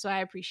next. So I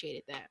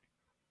appreciated that.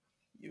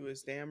 You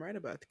was damn right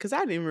about that. Because I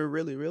didn't even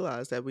really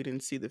realize that we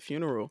didn't see the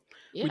funeral.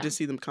 We Yeah. just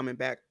see them coming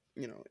back,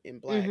 in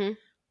black.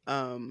 Mm-hmm.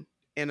 Um,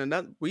 and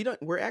another,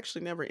 we're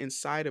actually never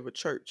inside of a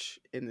church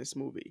in this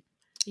movie.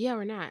 Yeah,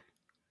 we're not.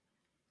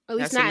 At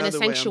least That's not in a another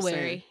way I'm saying.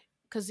 sanctuary.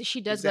 Because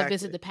she does go visit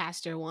Exactly. the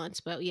pastor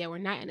once, but yeah, we're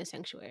not in a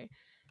sanctuary.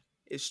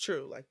 It's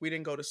true. Like, we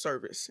didn't go to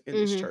service in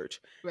this Mm-hmm. church.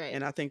 Right.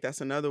 And I think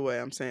that's another way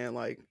I'm saying,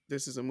 like,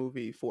 this is a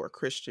movie for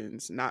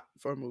Christians, not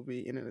for a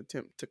movie in an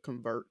attempt to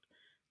convert,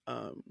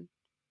 um,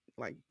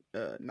 like,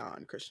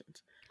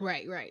 non-Christians.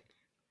 Right. Right.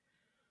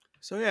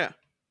 So yeah,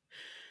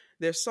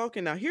 they're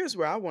sulking. Now here's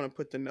where I want to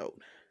put the note,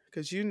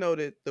 because you know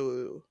that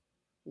the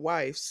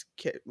wife's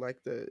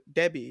like the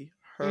Debbie,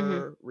 Mm-hmm.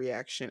 her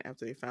reaction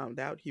after they found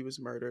out he was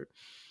murdered.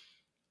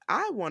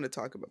 I want to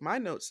talk about, my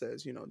note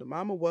says, the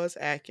mama was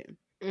acting.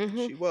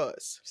 Mm-hmm. She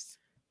was,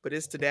 but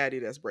it's the daddy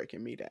that's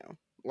breaking me down.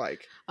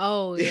 Like,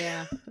 Oh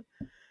yeah.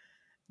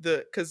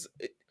 because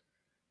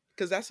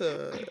that's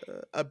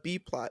a B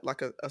plot,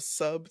 like a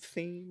sub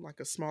theme, like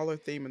a smaller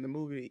theme in the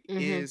movie Mm-hmm.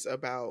 is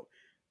about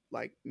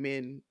like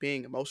men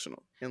being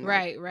emotional and like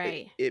Right.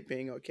 Right. it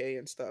being okay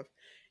and stuff.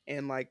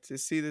 And like to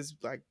see this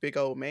like big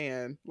old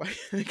man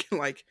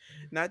like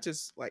not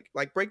just like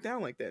break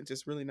down like that,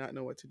 just really not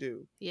know what to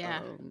do.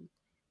 Yeah.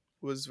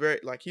 Was very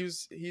like he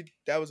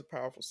that was a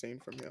powerful scene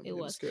from him. It It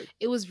was was. good.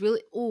 It was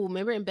really. Ooh,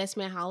 remember in Best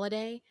Man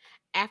Holiday,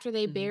 after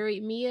they Hmm.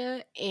 buried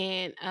Mia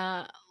and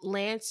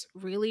Lance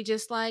really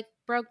just like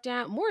broke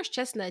down. Morris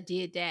Chestnut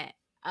did that.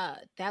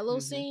 That little Hmm.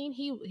 scene,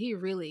 he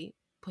really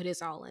put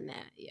his all in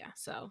that. Yeah.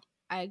 So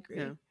I Yeah.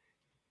 agree.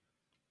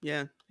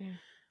 Yeah. Yeah.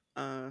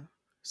 uh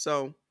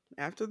so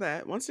after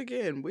that, once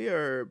again, we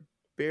are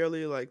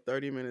barely like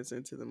 30 minutes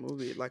into the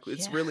movie. Like,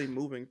 it's Yeah. really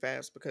moving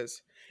fast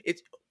because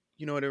it's,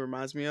 you know what it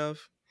reminds me of?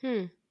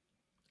 Hmm.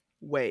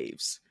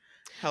 Waves.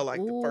 How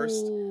like the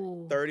first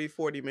Ooh.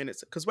 30-40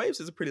 minutes, because Waves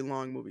is a pretty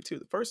long movie too.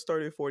 The first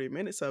 30 or 40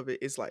 minutes of it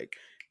is like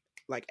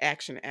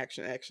action,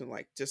 action, action,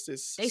 like just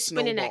this They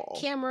spinning that snowball.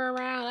 camera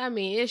around. I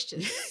mean, it's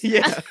just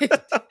Yeah.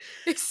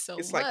 it's so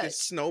It's like this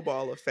much.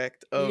 snowball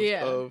effect of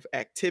Yeah.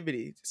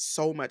 activity,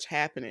 so much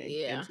happening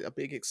Yeah. and a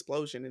big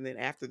explosion, and then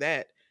after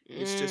that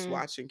it's just Mm,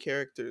 watching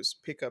characters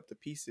pick up the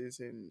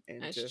pieces and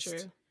that's just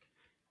true.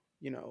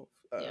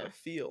 Yeah.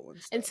 feel and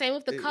And stuff. same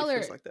with It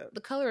feels like that.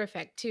 the color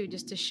effect too,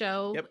 just to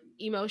show Yep.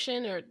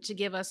 emotion or to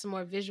give us a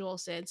more visual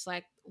sense.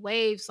 Like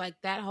Waves, like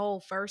that whole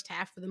first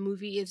half of the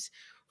movie is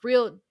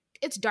real.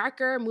 It's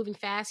darker, moving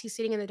fast. He's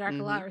sitting in the dark a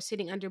Mm-hmm. lot or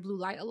sitting under blue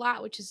light a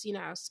lot, which is,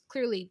 it's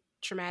clearly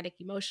traumatic,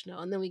 emotional.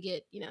 And then we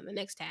get, the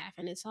next half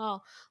and it's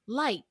all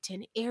light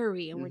and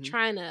airy. And we're Mm-hmm.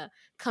 trying to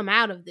come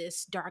out of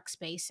this dark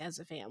space as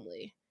a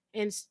family.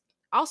 And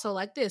also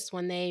like this,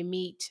 when they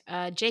meet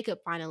Jacob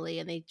finally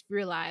and they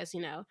realize,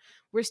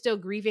 we're still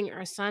grieving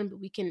our son, but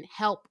we can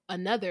help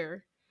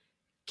another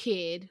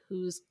kid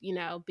who's,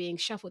 being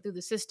shuffled through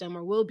the system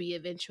or will be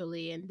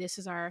eventually. And this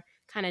is our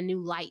kind of new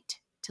light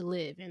to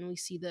live. And we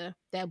see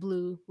that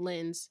blue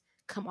lens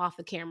come off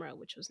the camera,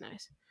 which was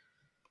nice.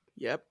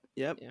 Yep.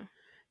 Yep. Yeah.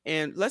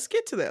 And let's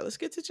get to that. Let's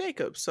get to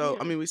Jacob. So, I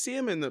Yeah. mean, we see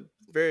him in the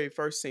very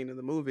first scene of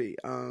the movie,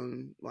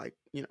 like,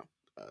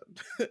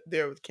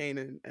 there with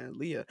Kane and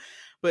Leah.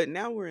 But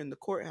now we're in the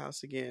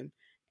courthouse again.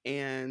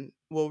 And,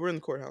 well, we're in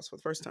the courthouse for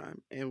the first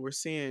time. And we're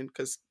seeing,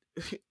 because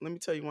let me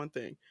tell you one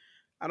thing.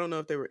 I don't know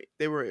if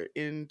they were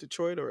in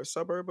Detroit or a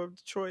suburb of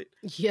Detroit,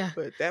 Yeah.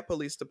 but that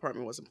police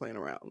department wasn't playing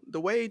around. The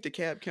way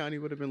DeKalb County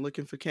would have been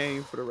looking for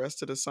Kane for the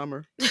rest of the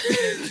summer,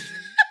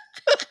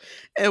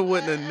 and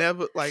wouldn't have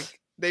never like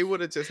they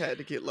would have just had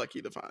to get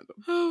lucky to find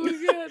Oh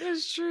him. my god,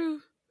 that's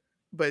true.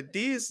 But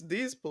these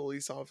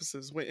police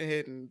officers went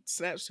ahead and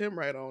snatched him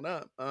right on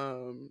up.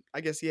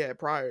 I guess he had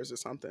priors or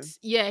something.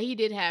 Yeah, he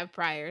did have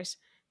priors.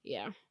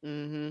 Yeah.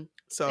 Mm-hmm. They,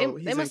 So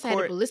they he's in must have had a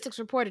court ballistics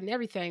report and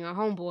everything on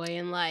Homeboy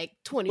in like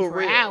for 24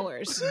 real.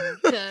 hours. For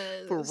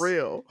Because,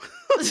 real.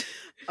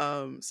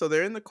 So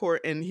they're in the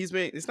court, and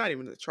it's not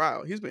even a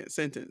trial. He's been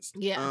sentenced.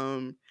 yeah.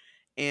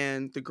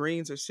 And the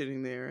Greens are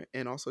sitting there,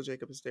 and also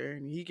Jacob is there,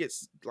 and he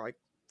gets like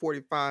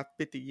 45,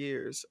 50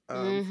 years for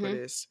Mm-hmm.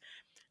 this.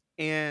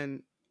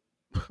 And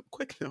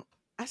quick note,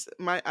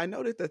 I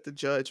noted that the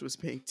judge was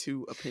being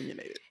too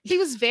opinionated. He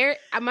was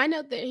I might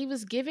note that he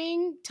was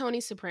giving Tony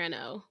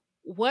Soprano.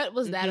 What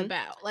was that Hmm.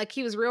 about? Like,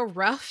 he was real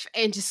rough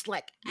and just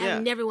like, I Yeah,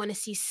 never want to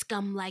see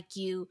scum like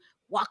you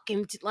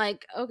walking to,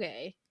 like,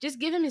 okay, just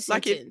give him his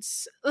like if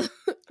sentence.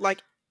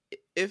 like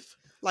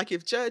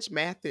if Judge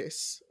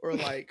Mathis or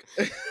like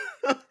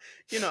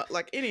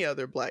like any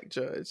other black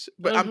judge,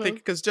 but I'm Uh-huh. thinking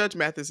because Judge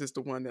Mathis is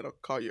the one that'll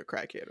call you a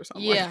crackhead or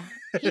something like Yeah.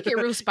 He get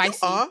real you spicy.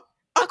 are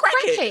a A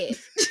crackhead.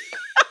 crackhead.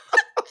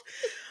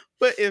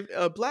 But if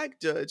a black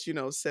judge,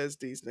 says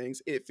these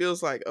things, it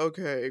feels like,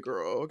 okay,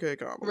 girl, okay,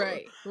 Kamala.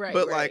 Right, right,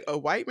 But like right. a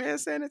white man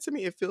saying it to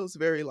me, it feels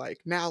very like,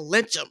 now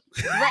lynch him.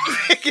 Right.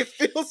 Like, it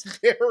feels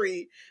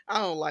very,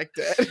 I don't like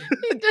that.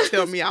 It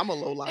Tell does. me I'm a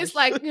It's lowlife.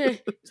 like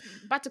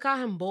about to call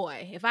him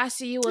boy. If I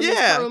see you in this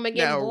Yeah, courtroom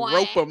again, now boy.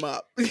 rope him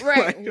up.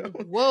 Right. Like,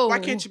 why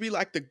can't Whoa. you be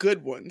like the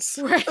good ones?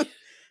 Right.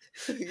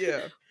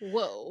 Yeah.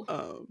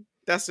 Whoa.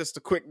 That's just a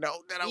quick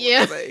note that I want to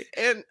Yeah. say.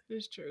 And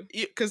It's true.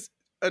 because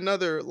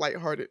another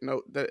lighthearted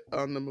note that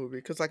on the movie,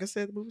 because like I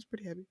said, the movie's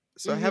pretty heavy.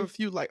 So I have Mm-hmm. a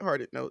few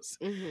lighthearted notes.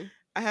 Mm-hmm.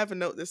 I have a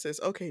note that says,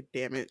 okay,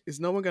 damn it. Is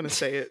no one going to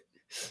say it?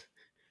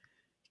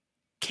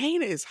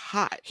 Kane is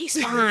hot. He's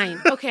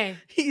fine. Okay.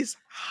 He's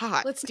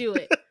hot. Let's do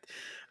it.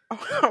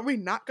 Are we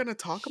not going to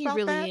talk He about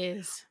really that?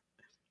 is.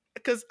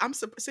 Because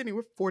Sydney,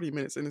 we're 40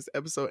 minutes in this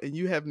episode and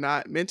you have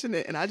not mentioned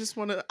it. And I just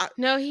want to,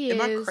 No, he am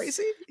I is.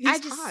 crazy?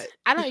 He's hot.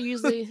 I don't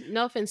usually,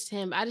 no offense to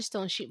him, I just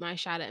don't shoot my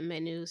shot at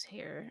menus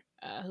here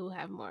who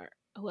have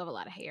a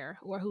lot of hair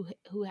or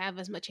who have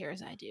as much hair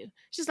as I do.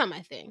 It's just not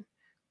my thing.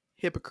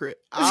 Hypocrite.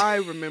 I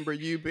remember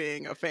you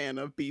being a fan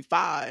of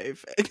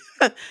B5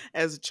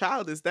 as a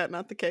child. Is that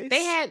not the case?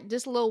 They had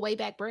just little way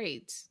back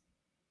braids.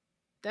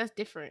 That's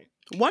different.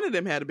 One of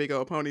them had a big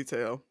old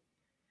ponytail.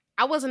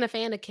 I wasn't a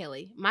fan of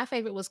Kelly. My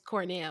favorite was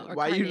Cornell.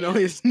 Why Cornell. you know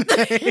his name?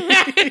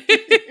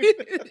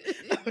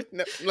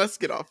 No, let's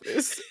get off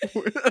this.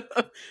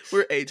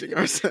 We're aging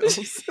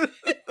ourselves.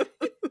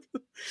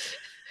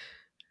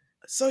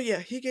 So yeah,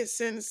 he gets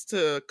sentenced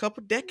to a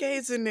couple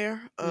decades in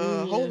there.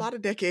 A whole lot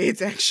of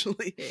decades,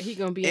 actually. Yeah, he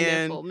gonna be in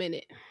there for a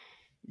minute.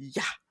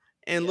 Yeah.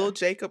 And little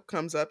Jacob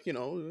comes up,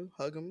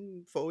 hug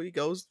him before he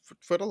goes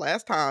for the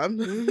last time,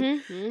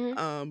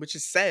 which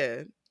is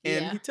sad.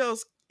 And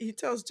he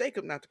tells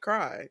Jacob not to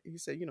cry. He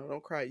said,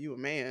 don't cry, you a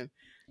man.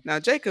 Now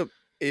Jacob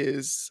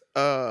is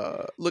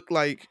look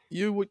like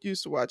you would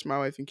used to watch My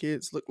Wife and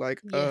Kids. Look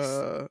like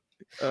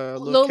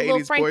little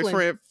Katie's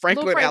boyfriend,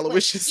 Franklin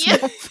Aloysius.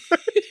 Yeah.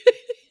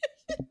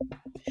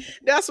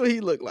 That's what he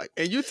looked like.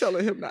 And you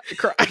telling him not to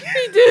cry.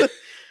 He did.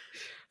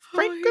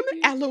 Franklin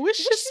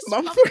Aloysius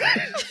Mumford.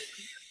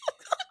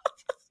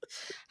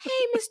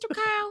 Hey, Mr.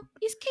 Kyle,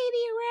 is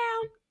Katie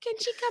around? Can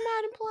she come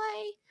out and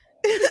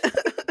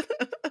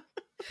play?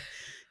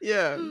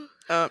 Yeah.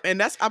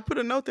 And I put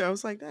a note there. I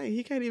was like, dang,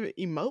 he can't even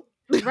emote.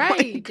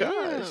 Right. My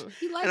gosh.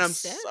 He likes and I'm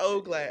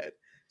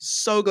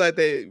so glad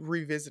they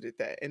revisited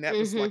that. And that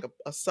was like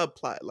a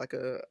subplot, like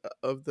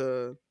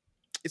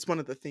it's one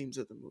of the themes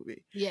of the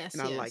movie. Yes.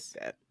 And I like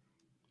that.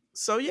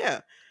 So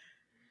yeah.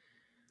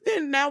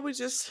 Then now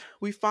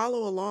we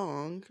follow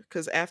along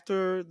because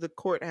after the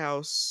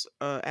courthouse,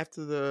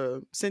 after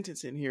the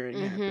sentencing hearing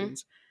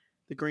happens,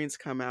 the Greens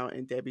come out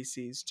and Debbie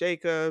sees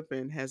Jacob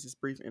and has this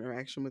brief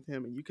interaction with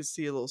him, and you can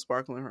see a little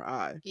sparkle in her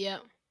eye. Yeah,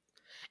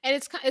 and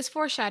it's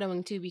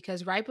foreshadowing too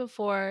because right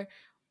before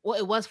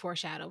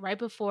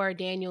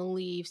Daniel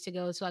leaves to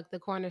go to like the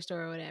corner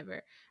store or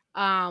whatever,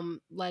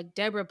 like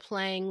Deborah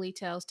plainly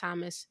tells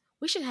Thomas,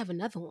 "We should have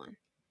another one."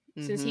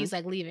 Since he's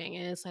like leaving,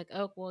 and it's like,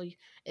 oh well,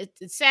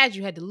 it's sad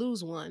you had to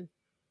lose one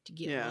to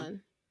get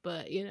one,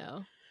 but yeah.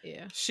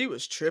 She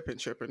was tripping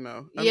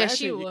though. Yeah,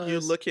 she was.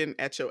 You're looking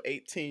at your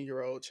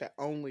 18-year-old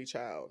only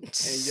child,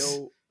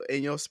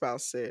 and your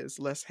spouse says,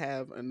 "Let's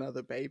have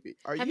another baby."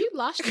 Have you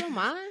lost your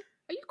mind?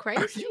 Are you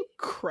crazy? Are you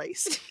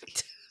crazy?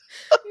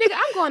 Nigga,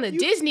 I'm going to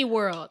Disney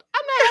World.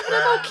 I'm not having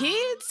no more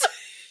kids.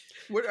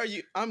 What are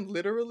you? I'm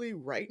literally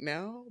right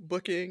now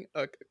booking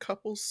a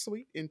couple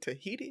suite in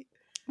Tahiti.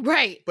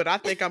 Right. But I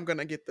think I'm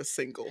gonna get the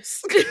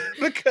singles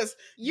because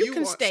you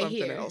can want stay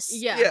something here. else.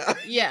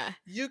 Yeah.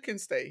 You can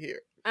stay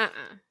here.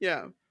 Uh-uh.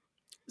 Yeah.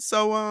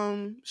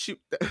 So she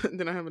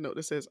then I have a note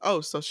that says, "Oh,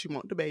 so she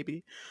want the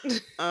baby."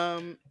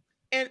 And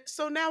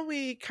so now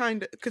we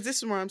kind of, because this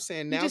is where I'm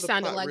saying now you just the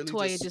sounded plot like really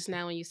Toya just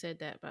now when you said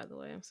that. By the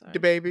way, I'm sorry. The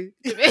baby.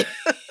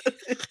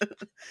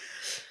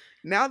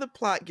 Now the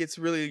plot gets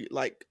really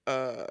like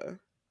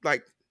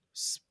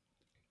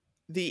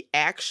the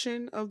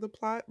action of the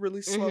plot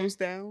really slows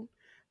down.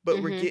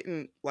 But we're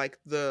getting like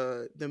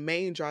the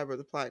main driver of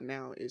the plot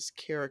now is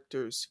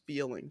characters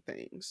feeling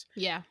things.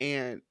 Yeah.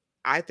 And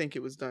I think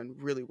it was done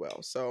really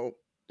well. So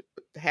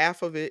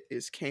half of it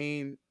is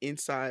Kane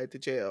inside the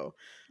jail,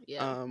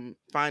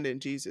 finding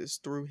Jesus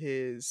through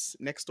his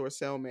next door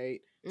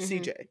cellmate,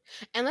 CJ.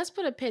 And let's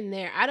put a pin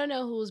there. I don't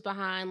know who's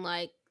behind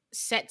like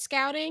set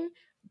scouting,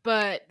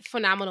 but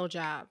phenomenal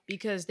job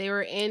because they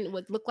were in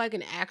what looked like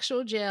an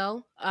actual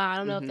jail. I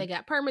don't know if they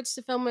got permits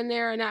to film in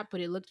there or not, but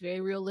it looked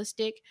very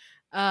realistic.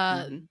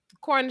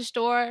 Corner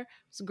store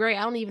was great.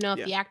 I don't even know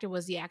if the actor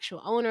was the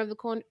actual owner of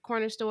the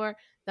corner store,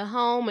 the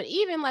home, and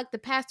even like the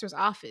pastor's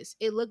office.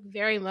 It looked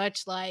very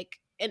much like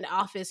an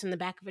office in the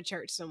back of a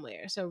church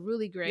somewhere. So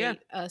really great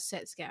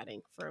set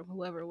scouting for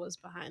whoever was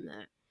behind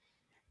that.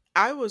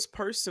 I was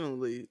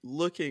personally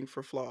looking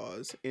for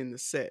flaws in the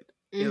set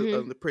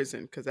of the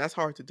prison because that's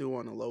hard to do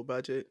on a low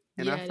budget,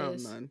 and I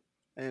found none.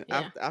 And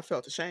I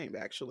felt ashamed,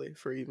 actually,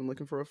 for even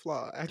looking for a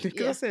flaw. I think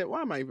I said,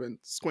 why am I even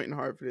squinting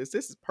hard for this?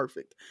 This is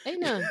perfect.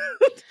 Ain't none.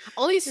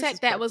 Only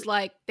set that was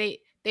like, they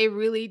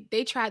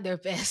they tried their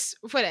best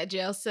for that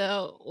jail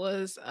cell.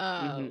 Was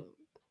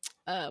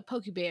Mm-hmm.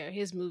 Pokey Bear,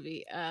 his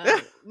movie.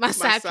 My My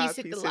side piece side hit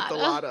the piece hit the lotto.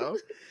 lotto.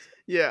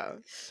 Yeah,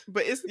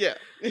 but it's yeah.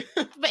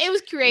 But it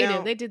was creative.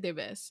 Now They did their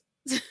best.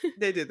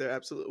 they did their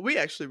absolute. We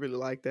actually really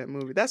like that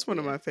movie. That's one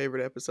of Yeah, my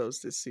favorite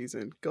episodes this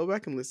season. Go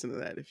back and listen to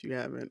that if you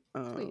haven't.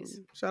 please.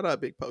 Shout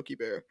out Big Pokey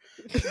Bear.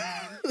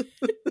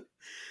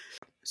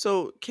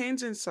 So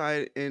Kane's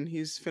inside and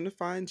he's finna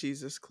find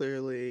Jesus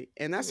clearly,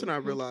 and that's when I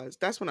Mhm.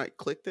 realized. That's when I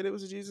clicked that it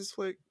was a Jesus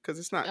flick because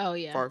it's not Oh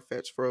yeah. far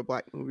fetched for a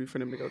black movie for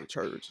them to go to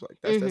church. Like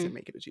that Hmm. doesn't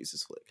make it a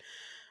Jesus flick.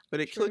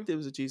 But it True. clicked it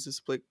was a Jesus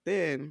flick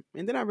then,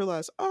 and then I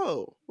realized,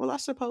 oh, well, I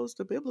suppose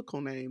the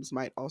biblical names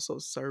might also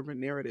serve a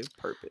narrative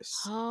purpose.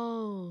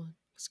 Oh,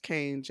 It's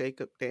Cain,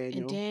 Jacob, and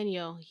Daniel,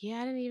 Daniel.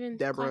 Yeah, I didn't even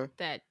clock Deborah,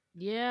 that.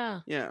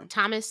 Yeah. yeah,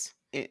 Thomas.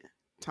 and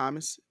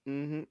Thomas.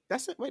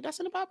 That's it. Wait, that's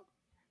in the Bible.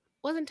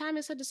 Wasn't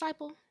Thomas a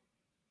disciple?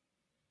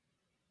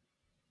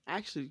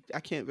 Actually, I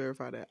can't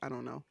verify that. I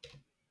don't know,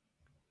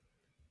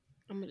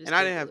 I'm gonna and just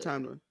I didn't Google have it.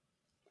 time to.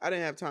 I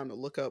didn't have time to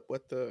look up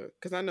what the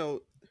because I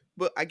know,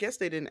 but I guess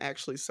they didn't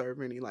actually serve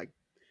any like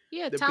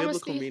Yeah, the Thomas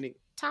biblical the meaning.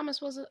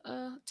 Thomas was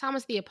a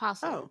Thomas the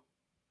apostle.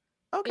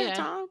 Oh, okay, Yeah.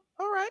 Tom.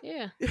 All right.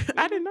 Yeah. I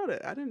Hmm. didn't know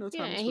that. I didn't know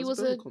Yeah, and Thomas he was a was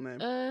a biblical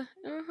name.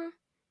 uh-huh.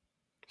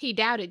 He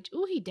doubted.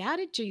 Ooh, he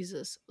doubted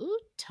Jesus. Ooh,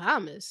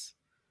 Thomas.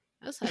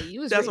 That's how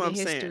you was That's written what in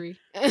I'm saying.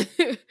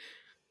 history.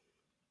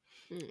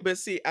 Mm. But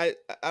see, I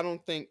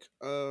don't think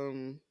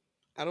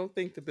I don't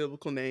think the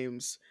biblical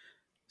names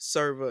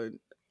serve a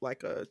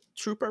like a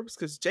true purpose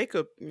because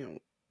Jacob,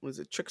 was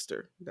a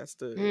trickster. That's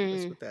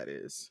Mm. what that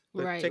is.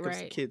 But Right, Jacob's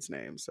a right. kid's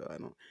name, so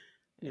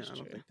That's I don't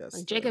true. think that's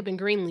Like the. Jacob and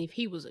Greenleaf,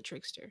 he was a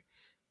trickster.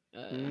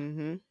 Uh,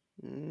 Mm-hmm.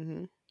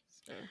 Mm-hmm.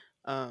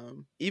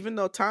 so Even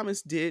though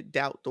Thomas did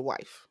doubt the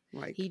wife,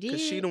 like, he cause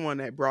she did. the one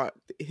that brought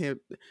him.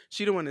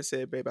 She the one that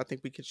said, "Babe, I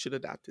think we should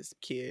adopt this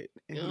kid,"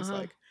 and Uh he's huh.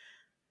 like,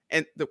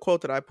 and the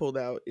quote that I pulled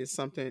out is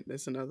something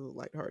that's another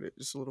lighthearted,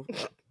 just a little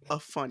a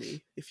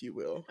funny, if you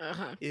will, Uh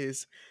huh.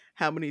 is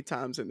how many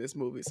times in this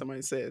movie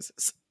somebody says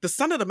the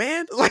son of the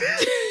man, like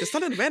the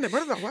son of the man that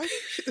murdered my wife.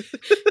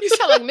 You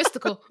sound like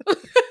mystical.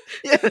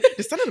 Yeah,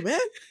 the son of the man,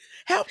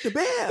 help the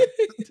bear.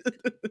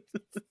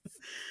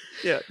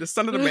 Yeah, the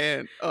son of the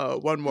man.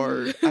 One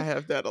word. I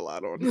have that a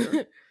lot on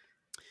here.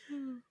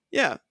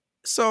 Yeah.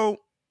 So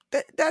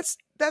that's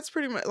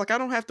pretty much like I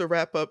don't have to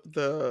wrap up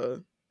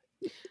the.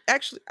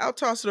 Actually, I'll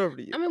toss it over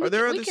to you. I mean, Are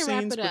there we other can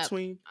wrap scenes it up.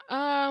 between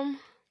Um.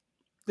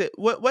 that?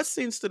 What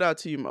scene stood out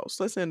to you most?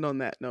 Let's end on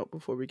that note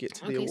before we get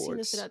to the Okay, scene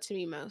that stood awards. out to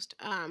me most.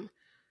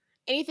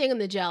 Anything in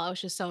the jail, I was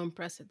just so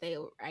impressed that they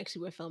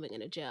actually were filming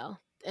in a jail,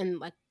 and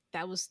like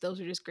those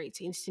were just great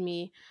scenes to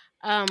me.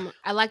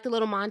 I liked the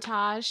little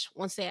montage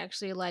once they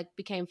actually like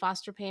became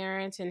foster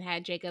parents and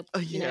had Jacob,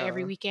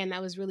 every Yeah, weekend.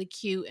 That was really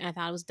cute, and I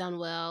thought it was done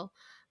well,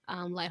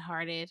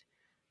 lighthearted.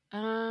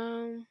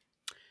 Um,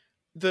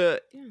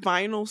 the yeah.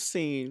 final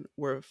scene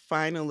where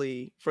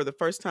finally, for the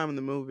first time in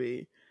the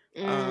movie,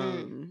 Mm,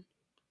 um,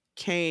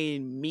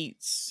 Kane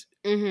meets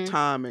mm-hmm.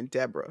 Tom and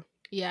Deborah,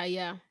 Yeah,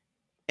 yeah.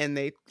 and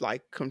they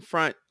like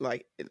confront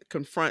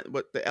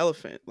what the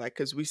elephant, like,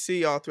 because we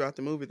see all throughout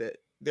the movie that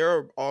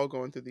they're all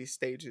going through these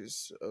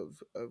stages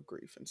of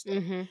grief and stuff,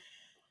 Mm-hmm.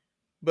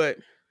 but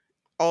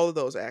all of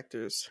those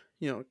actors,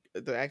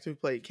 the actor who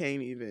played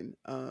Kane even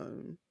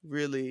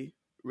really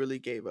really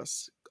gave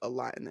us a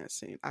lot in that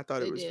scene. I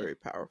thought it They was did. very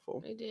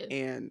powerful. They did.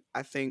 And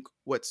I think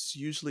what's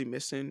usually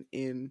missing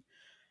in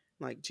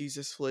like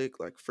Jesus flick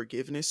like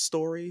forgiveness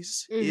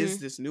stories is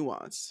Mm-hmm. this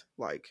nuance.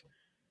 Like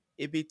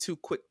it'd be too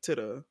quick to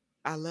the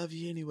I love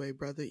you anyway,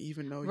 brother,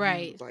 even though you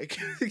Right. like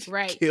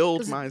Right. killed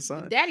Because my the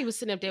son. daddy was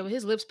sitting up there with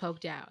his lips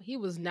poked out. He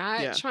was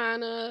not Yeah.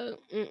 trying to.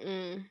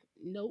 Mm-mm.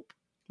 Nope.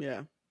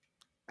 Yeah.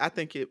 I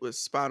think it was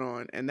spot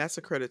on, and that's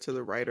a credit to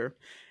the writer,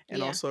 and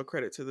Yeah. also a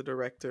credit to the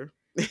director.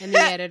 And the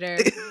editor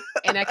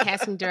and our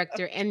casting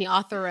director and the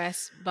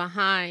authoress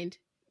behind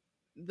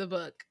the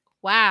book.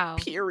 Wow.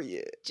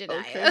 Period. Okay,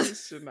 Janaya.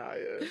 Miss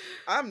Shania.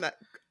 I'm not.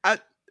 I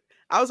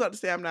I was about to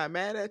say I'm not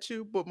mad at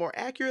you, but more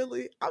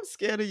accurately, I'm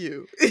scared of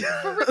you.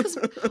 For real, because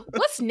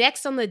what's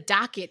next on the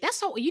docket?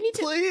 That's all you need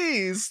to.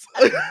 Please.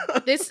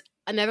 This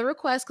another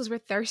request because we're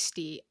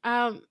thirsty.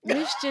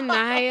 Miss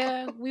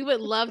Janaya, we would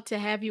love to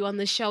have you on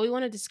the show. We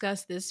want to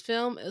discuss this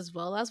film as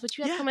well as what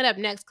you have Yeah. coming up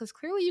next because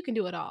clearly you can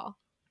do it all.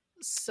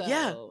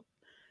 Yeah. So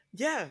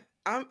Yeah.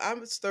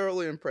 I'm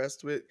thoroughly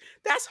impressed with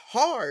that's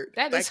hard.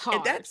 that is Like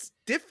and hard. that's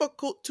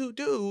difficult to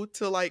do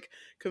to like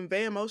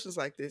convey emotions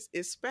like this,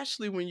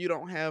 especially when you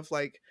don't have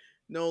like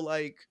no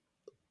like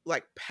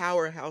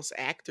powerhouse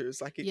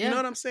actors like it, you know Yeah.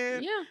 what I'm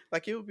saying? Yeah.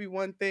 Like it would be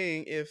one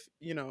thing if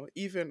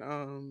even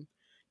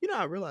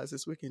I realized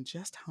this weekend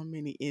just how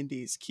many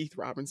indies Keith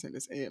Robinson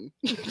is in.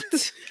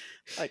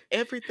 Like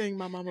everything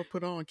my mama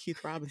put on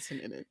Keith Robinson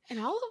in it, And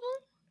all of them?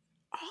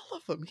 all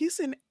of them. He's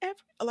in every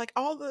like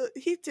all the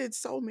he did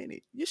so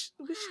many. We should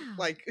Wow.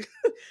 like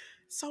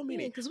so Yeah,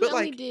 many, because we but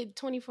only like did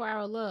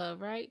 24-hour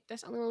love, right?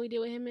 That's the only one we did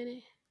with him in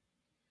it.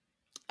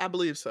 I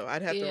believe so.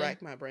 I'd have to Yeah.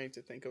 rack my brain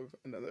to think of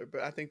another,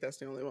 but I think that's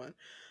the only one.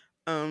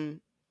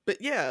 Um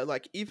But yeah,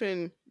 like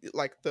even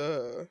like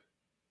the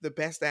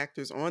best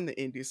actors on the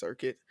indie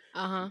circuit,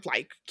 Uh-huh.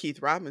 like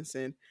Keith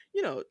Robinson,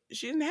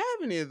 she didn't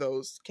have any of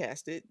those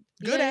casted.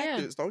 Good Yeah, yeah.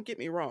 actors, don't get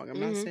me wrong. I'm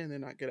not Mhm. saying they're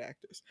not good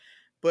actors,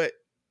 but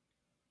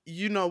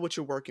you know what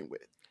you're working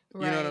with.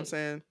 You know what I'm Right.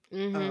 saying?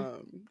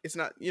 Mhm. It's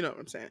not, you know what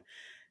I'm saying?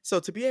 So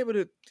to be able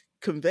to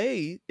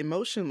convey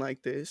emotion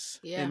like this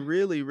Yeah. and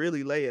really,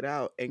 really lay it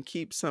out and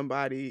keep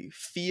somebody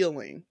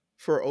feeling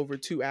for over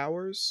 2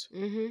 hours,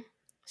 Mhm.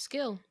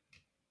 Skill.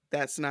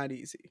 that's not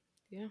easy.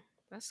 Yeah.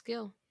 That's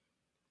skill.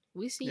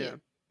 We see Yeah. it.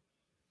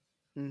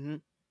 hmm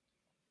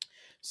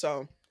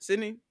So,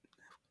 Sydney,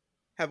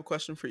 have a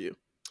question for you.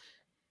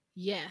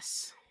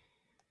 Yes.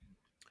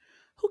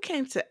 Who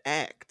came to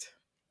act?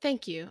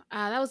 Thank you.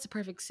 That was the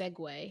perfect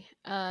segue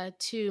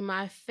to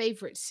my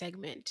favorite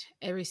segment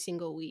every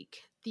single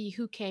week, the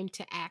Who Came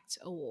to Act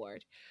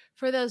Award.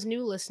 For those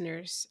new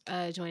listeners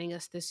joining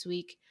us this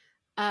week,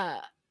 uh,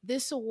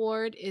 this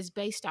award is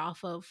based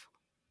off of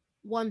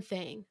one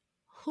thing: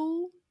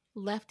 who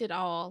left it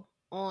all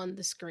on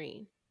the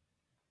screen?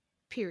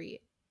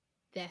 Period.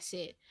 That's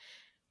it.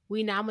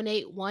 We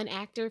nominate one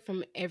actor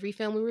from every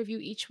film we review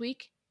each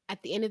week.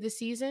 At the end of the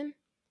season,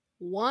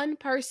 one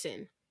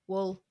person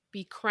will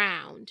be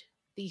crowned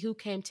the Who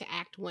Came to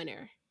Act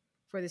winner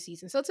for the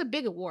season. So it's a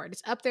big award.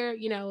 It's up there,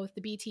 with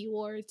the BT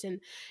Awards and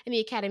the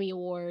Academy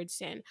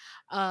Awards and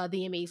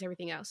the Emmys,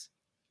 everything else.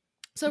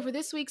 So for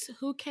this week's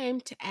Who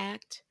Came to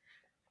Act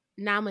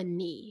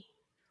nominee,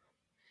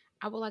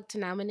 I would like to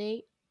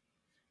nominate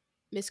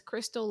Miss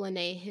Crystal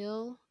Lene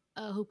Hill,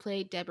 who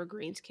played Deborah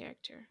Green's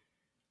character.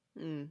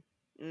 Mm.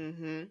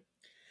 hmm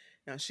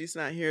Now she's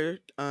not here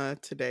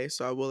today,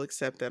 so I will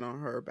accept that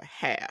on her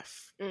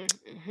behalf.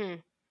 Mm-hmm.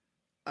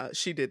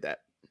 She did that.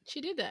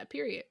 She did that,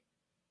 period.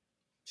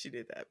 She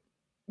did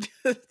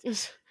that.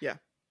 Yeah.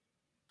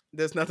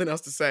 There's nothing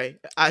else to say.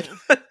 Yeah.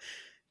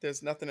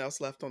 There's nothing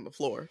else left on the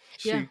floor.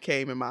 Yeah. She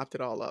came and mopped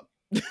it all up,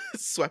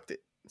 swept it.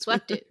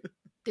 Swept it.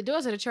 The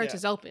doors of the church Yeah,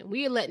 is open.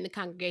 We are letting the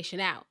congregation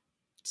out.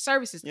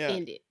 Service is yeah.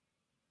 ended.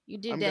 You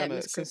did I'm that, gonna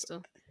Miss since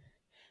Crystal.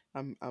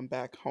 I'm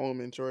back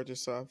home in Georgia,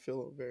 so I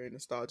feel very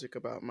nostalgic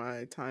about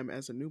my time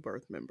as a New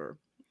Birth member.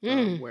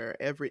 Mm, Where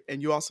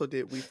and you also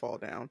did "We Fall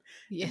Down,"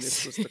 and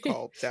this yes. was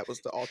that was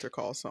the altar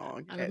call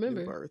song I at New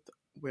remember. Birth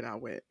when I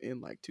went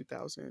in like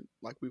 2000.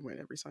 Like we went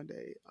every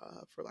Sunday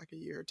for like a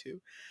year or two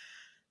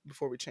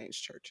before we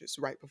changed churches,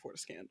 right before the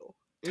scandal.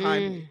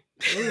 Timely.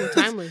 Ooh,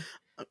 timely.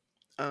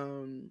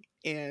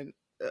 And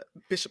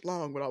Bishop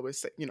Long would always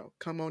say,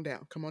 come on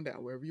down,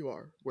 wherever you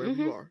are, wherever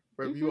you Mm-hmm. are,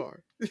 wherever you Mm-hmm.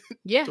 are.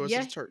 Yeah, Doors of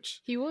yeah. the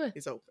church He would.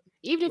 is open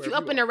Even if you wherever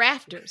up you in are. the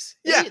rafters,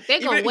 Yeah, they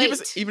gonna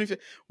wait. even if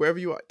wherever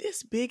you are,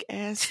 this big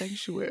ass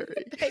sanctuary.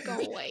 They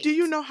gonna Do wait.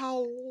 you know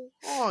how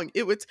long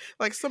it would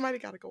like? Somebody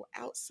got to go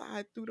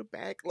outside through the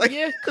back, like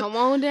Yeah, come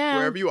on down.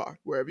 wherever you are,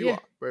 Yeah, wherever you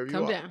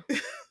come are. down.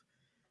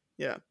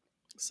 Yeah.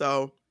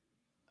 So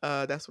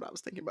that's what I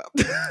was thinking about.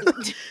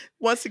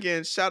 Once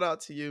again, shout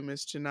out to you,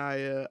 Miss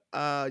Janaya.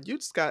 You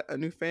just got a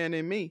new fan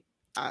in me.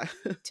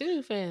 Two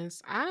new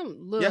fans. Yeah,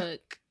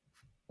 Look.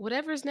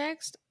 Whatever's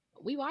next,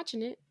 we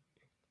watching it.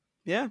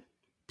 yeah.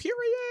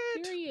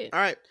 Period. Period. All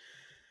right.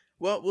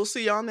 Well, we'll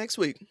see y'all next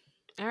week.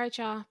 All right,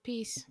 y'all.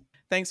 Peace.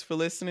 Thanks for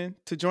listening.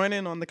 To join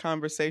in on the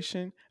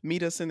conversation,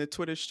 meet us in the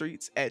Twitter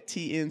streets at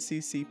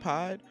TNCC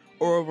Pod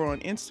or over on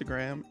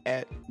Instagram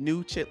at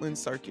New Chitlin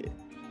Circuit,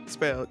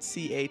 spelled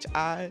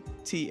CHITLIN.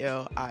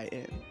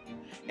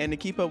 And to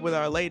keep up with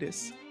our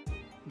latest,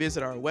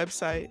 visit our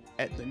website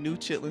at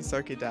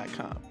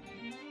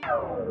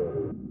thenewchitlincircuit.com.